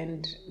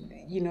 and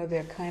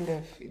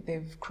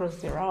they've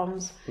crossed their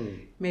arms,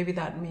 maybe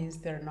that means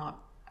they're not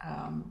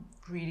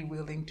really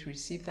willing to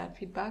receive that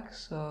feedback.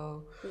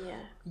 So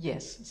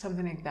yes,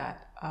 something like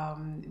that.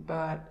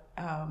 But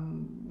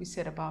we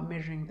said about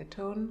measuring the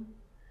tone.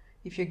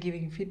 If you're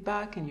giving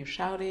feedback and you're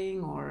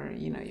shouting, or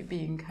you're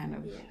being kind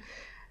of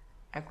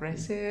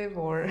aggressive,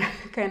 or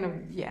kind of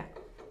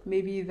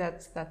maybe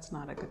that's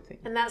not a good thing.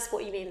 And that's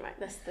what you mean, right?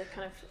 That's the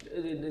kind of...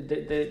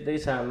 There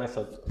is a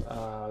method.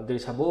 There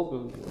is a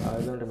book,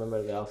 I don't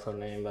remember the author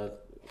name,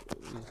 but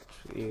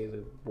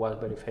it was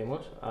very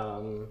famous.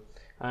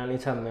 And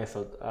it's a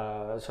method.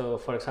 So,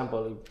 for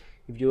example,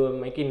 if you are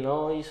making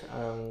noise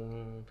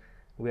and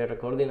we are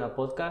recording a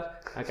podcast,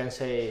 I can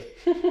say,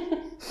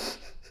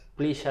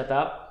 please shut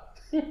up.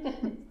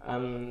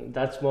 And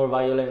that's more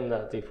violent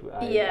than if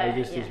I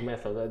use this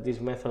method. This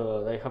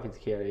method, I have it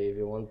here. If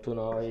you want to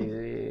know,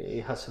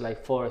 it has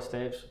like 4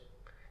 steps.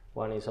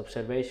 One is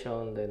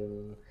observation,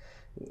 then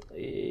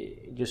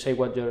you say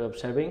what you're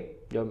observing,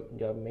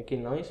 you're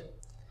making noise.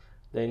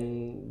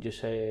 Then you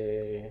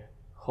say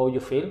how you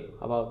feel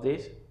about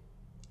this.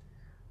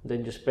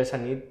 Then you express a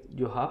need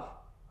you have,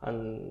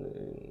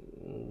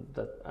 and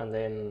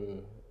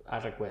then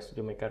a request.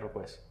 You make a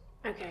request.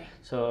 Okay.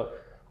 So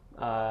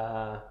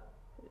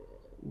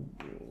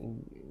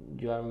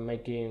you are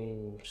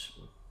making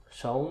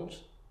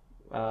sounds.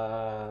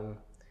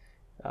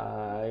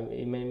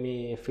 It made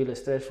me feel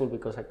stressful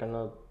because I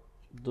cannot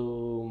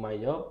do my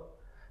job.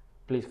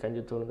 Please, can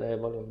you turn the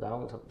volume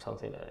down?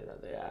 Something like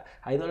that. Yeah.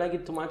 I don't like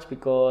it too much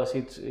because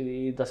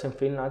it doesn't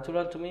feel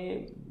natural to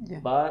me. Yeah.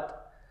 But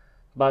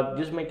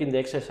just making the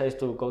exercise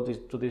to go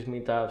to these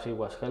meetups, it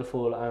was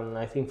helpful, and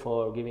I think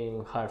for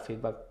giving hard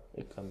feedback,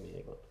 it can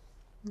be good.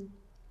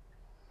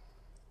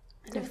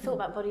 I never thought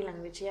about body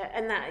language yet,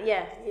 and that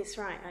it's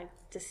right.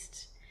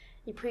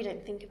 You probably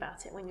don't think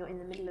about it when you're in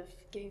the middle of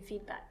giving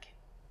feedback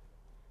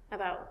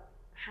about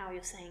how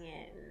you're saying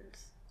it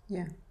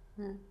and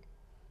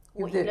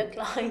what you look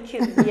like.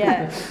 And,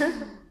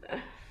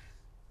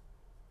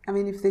 I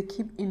mean, if they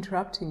keep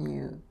interrupting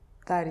you,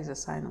 that is a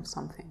sign of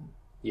something.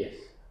 Yes.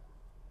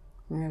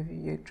 If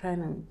you're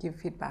trying to give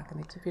feedback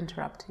and they keep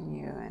interrupting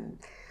you, and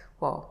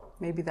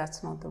maybe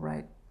that's not the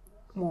right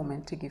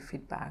moment to give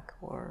feedback,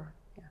 or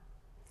yeah.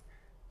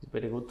 It's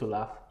very good to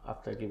laugh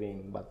after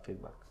giving bad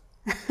feedback.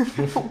 I'm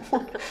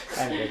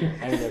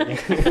joking.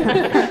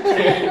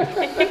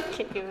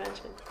 Can you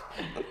imagine?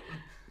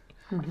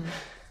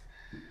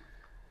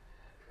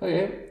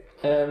 Okay.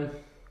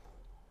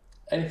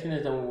 Anything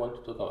else that we want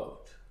to talk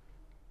about?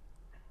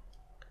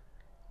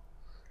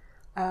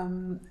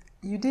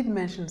 You did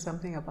mention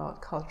something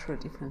about cultural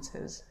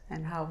differences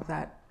and how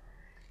that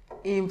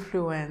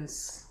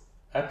influence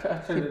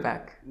Actually,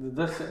 feedback.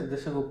 that's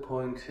a good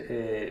point.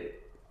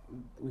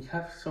 We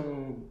have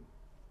some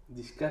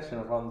discussion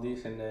around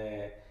this in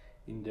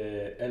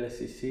the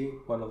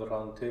LSCC, one of the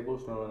round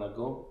tables not long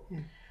ago.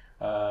 Yeah.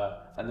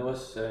 And there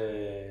was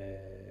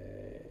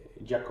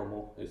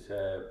Giacomo,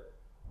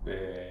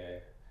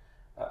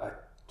 I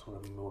don't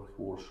remember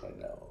who was right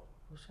now.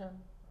 Russian?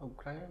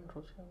 Ukrainian?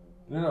 Russian?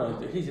 No,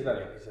 he's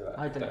Italian.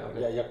 Italian,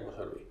 okay. Yeah, Giacomo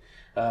Salvi.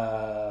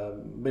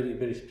 Very,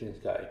 very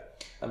experienced guy.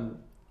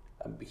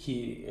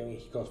 He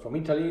comes from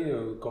Italy,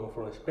 we come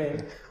from Spain,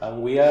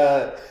 and we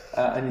are,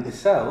 and in the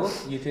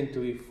south, you tend to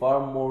be far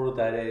more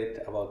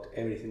direct about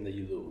everything that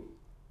you do.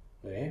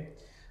 Okay?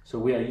 So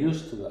we are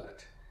used to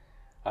that.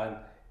 And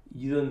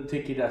you don't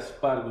take it as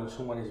bad when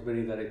someone is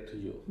very direct to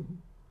you.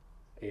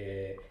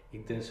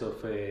 In terms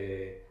of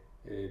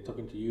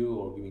talking to you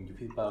or giving you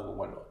feedback or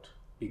whatnot,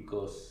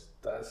 because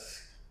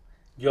that's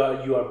you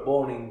are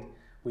born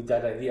with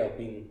that idea of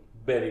being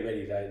very,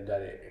 very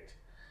direct.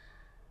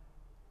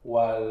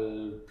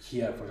 While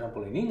here, for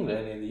example, in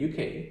England and the UK,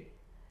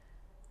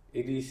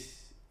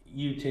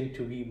 you tend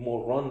to be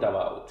more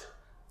roundabout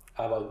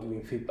about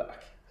giving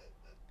feedback.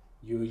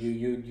 You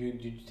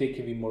take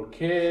a bit more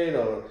care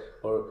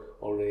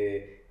or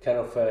a kind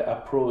of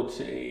approach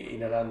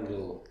in an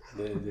angle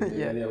the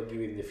idea of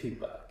giving the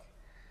feedback.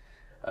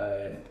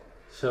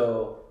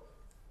 So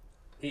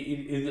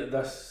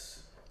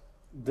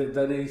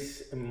that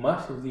is a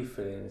massive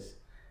difference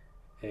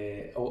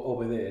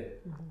over there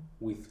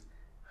with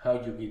how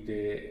you give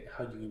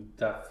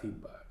that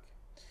feedback.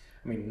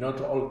 I mean, not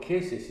all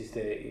cases is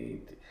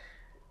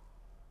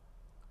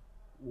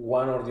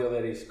one or the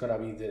other is gonna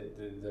be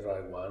the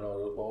right one,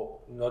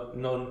 or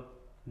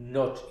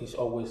not is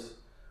always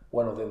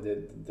one of them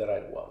the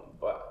right one.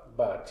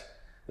 But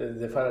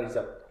the fact is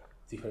that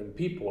different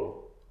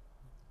people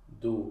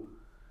do.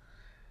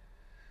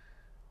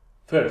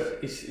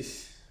 First,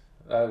 is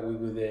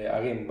with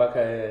again back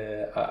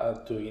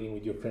to beginning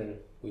with your friend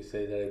with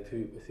direct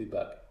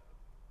feedback.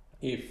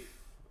 If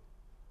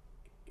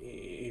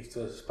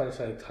the Spanish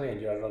and Italian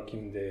you are not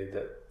giving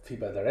the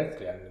feedback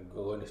directly and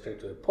going straight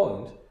to the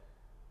point,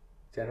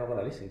 they're not going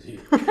to listen to you.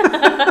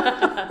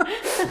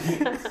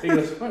 He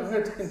goes, what are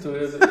you talking to?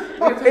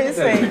 What are you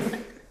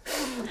saying?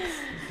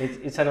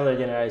 It's another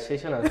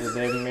generalization of the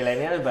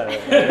millennials, but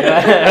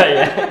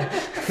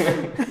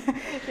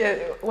Yeah,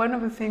 one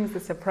of the things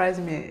that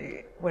surprised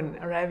me when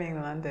arriving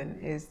in London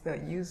is the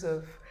use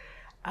of,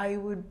 I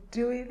would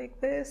do it like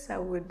this, I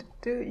would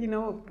do,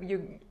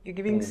 you're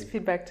giving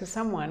feedback to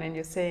someone and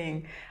you're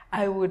saying,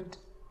 I would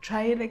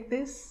try it like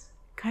this,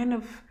 kind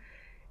of,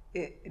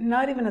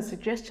 not even a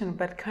suggestion,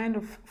 but kind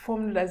of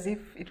formed as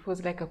if it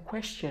was like a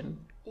question.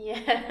 Yeah.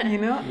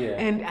 Yeah.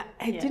 And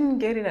I didn't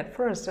get it at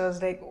first. I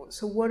was like,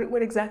 so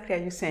what exactly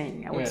are you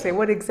saying? I would say,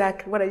 what are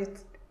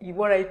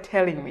you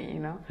telling me,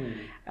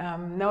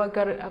 Now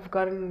I've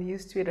gotten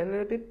used to it a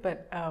little bit,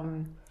 but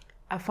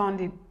I found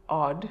it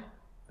odd,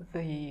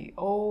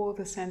 all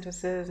the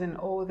sentences and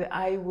all the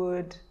I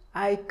would,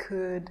 I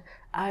could,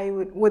 I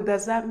would. What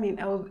does that mean?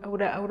 I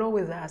would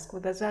always ask,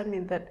 what does that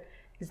mean?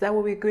 Is that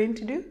what we're going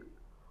to do?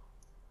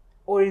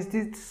 Or is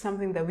this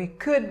something that we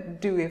could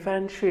do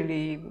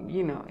eventually,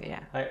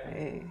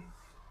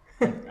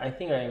 I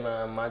think I'm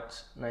a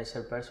much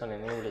nicer person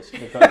in English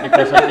because I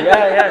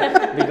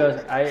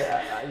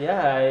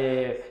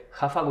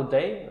have a good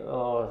day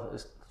or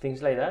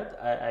things like that.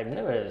 I've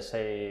never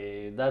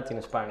say that in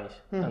Spanish,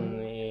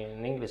 and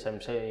in English I'm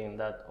saying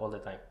that all the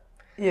time.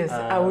 Yes,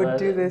 I would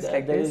do this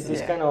like there this. Is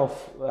this kind of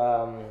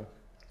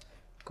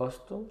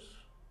costumes?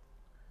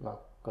 No,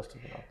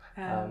 costumes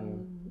no.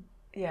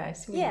 Yeah, I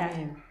see what you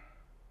mean.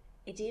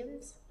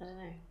 Idioms? I don't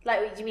know.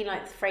 Like, you mean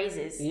like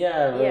phrases?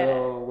 Yeah.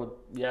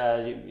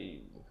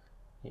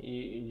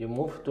 You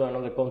move to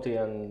another country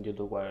and you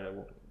do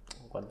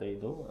what they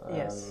do.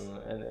 Yes.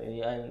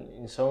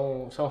 And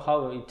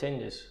somehow it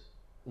changes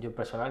your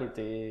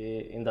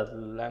personality in that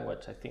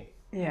language, I think.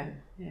 Yeah.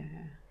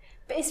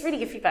 But it's really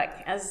good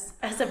feedback. As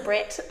a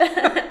Brit,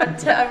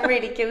 I'm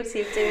really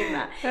guilty of doing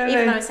that.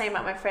 Even though I was saying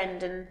about my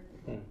friend and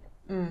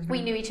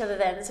we knew each other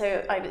then, so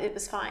it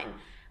was fine.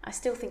 I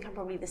still think I'm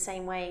probably the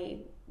same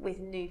way with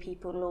new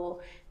people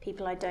or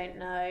people I don't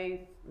know,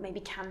 maybe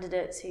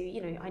candidates who,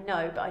 I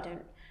know, but I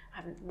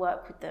haven't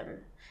worked with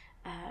them.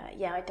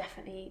 I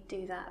definitely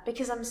do that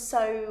because I'm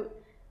so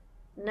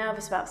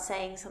nervous about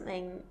saying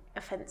something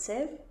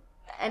offensive.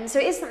 And so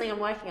it is something I'm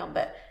working on,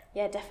 but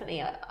yeah,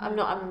 definitely. I'm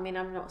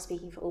not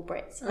speaking for all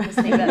Brits,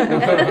 obviously, but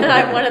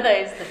I'm one of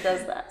those that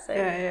does that. So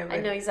I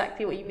know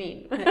exactly what you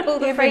mean. All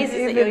the phrases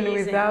that you're using.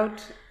 Even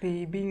without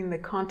being in the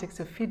context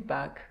of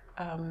feedback,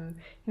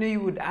 you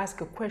would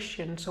ask a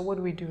question, so what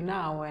do we do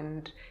now?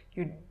 And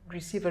you'd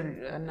receive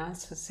an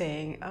answer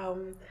saying,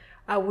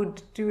 I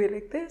would do it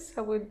like this,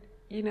 I would,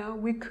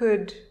 we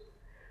could,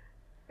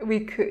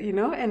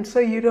 and so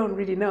you don't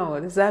really know.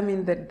 Does that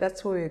mean that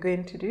that's what we're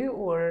going to do?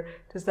 Or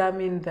does that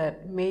mean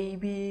that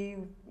maybe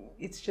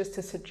it's just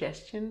a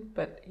suggestion,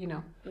 but,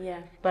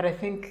 Yeah. But I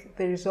think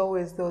there's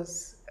always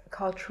those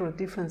cultural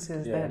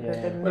differences that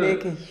Well,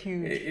 make a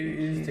huge... It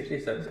is the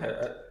case that,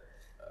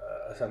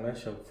 as I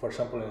mentioned, for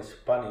example, in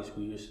Spanish,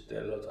 we use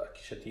a lot of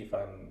accusative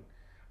and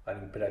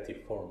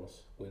imperative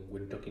forms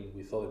when talking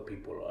with other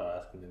people and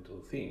asking them to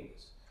do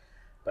things.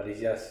 But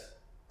it's just,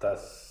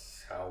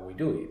 that's how we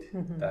do it.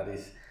 Mm-hmm. That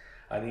is,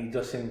 and it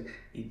doesn't,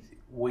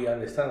 we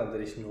understand that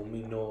there is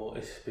no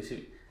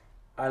specific,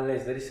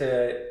 unless there is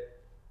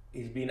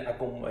it's been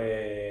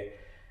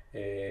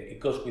it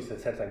goes with a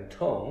certain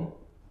tone,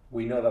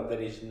 we know that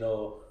there is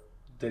no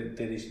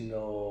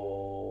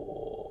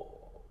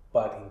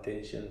bad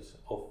intentions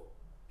of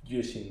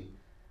using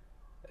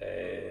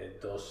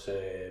those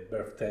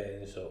verb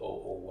tense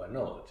or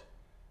whatnot.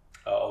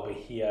 Over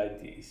here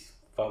it is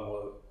far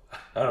more,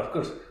 and of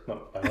course my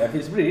wife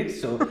is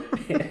British, so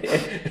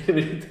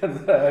every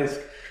time that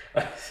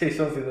I say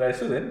something that I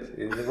shouldn't,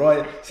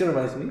 she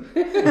reminds me.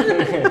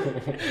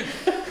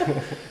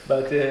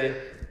 But it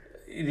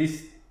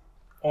is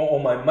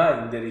on my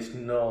mind. There is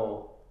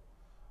no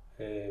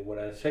when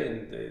I'm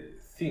saying the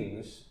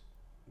things,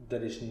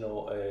 there is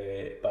no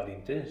bad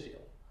intention.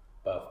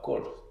 But of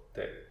course,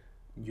 that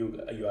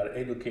you are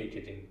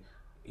educated in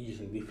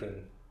using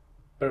different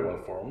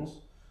verbal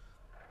forms,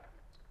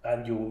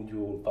 and you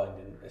will find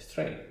them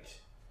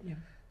strange. Yeah.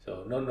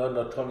 So not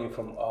only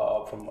from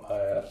our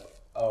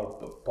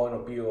point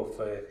of view of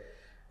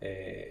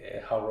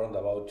how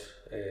roundabout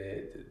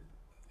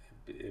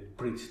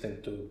Brits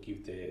tend to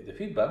give the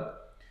feedback,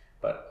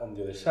 but on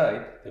the other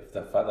side,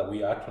 the fact that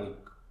we actually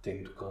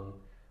tend to come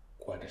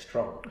quite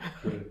strong.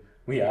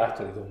 we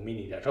actually don't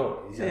mean it at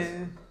all. It's just,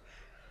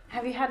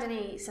 Have you had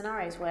any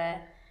scenarios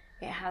where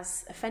it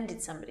has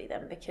offended somebody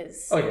then?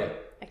 Because oh yeah.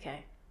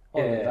 Okay.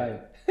 All the time.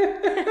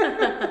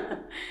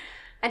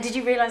 And did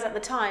you realise at the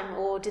time,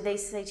 or did they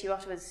say to you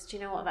afterwards, do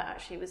you know what, that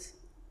actually was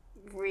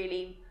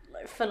really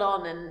full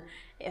on and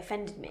it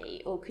offended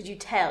me? Or could you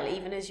tell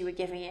even as you were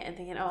giving it and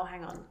thinking, oh,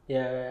 hang on?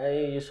 Yeah,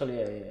 I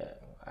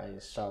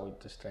saw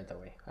it straight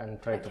away and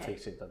tried to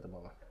fix it at the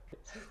moment.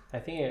 I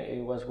think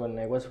it was when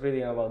I was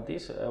reading about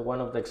this,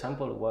 one of the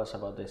examples was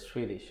about the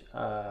Swedish.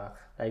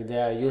 Like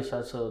they are used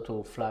also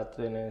to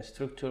flatten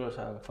structures,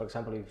 and for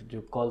example, if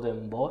you call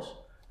them boss,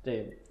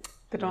 they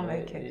don't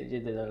like it.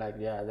 They don't like,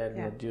 they're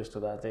not used to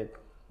that.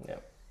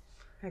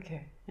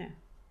 Okay, yeah,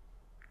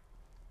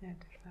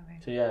 definitely.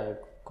 So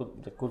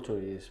the culture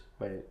is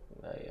very,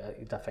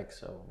 it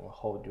affects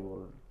how you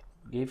will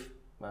give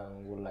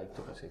and would like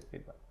to receive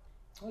feedback.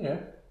 Oh yeah.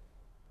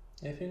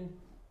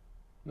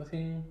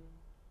 Nothing.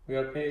 We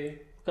are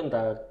okay. We can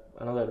talk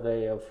another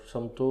day of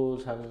some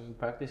tools and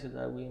practices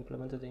that we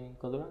implemented in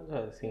Codurance.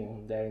 I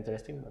think they're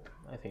interesting, but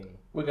I think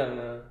we can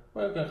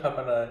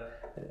have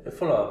a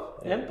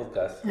follow-up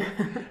podcast.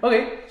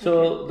 Okay,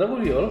 so that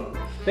will be all.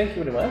 Thank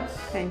you very much.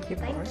 Thank you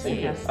for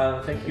Thank you. us.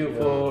 And thank you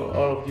for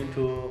all of you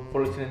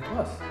for listening to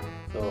us.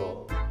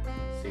 So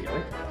see you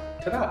later.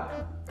 Ta-da!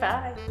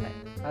 Bye.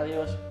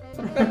 adios.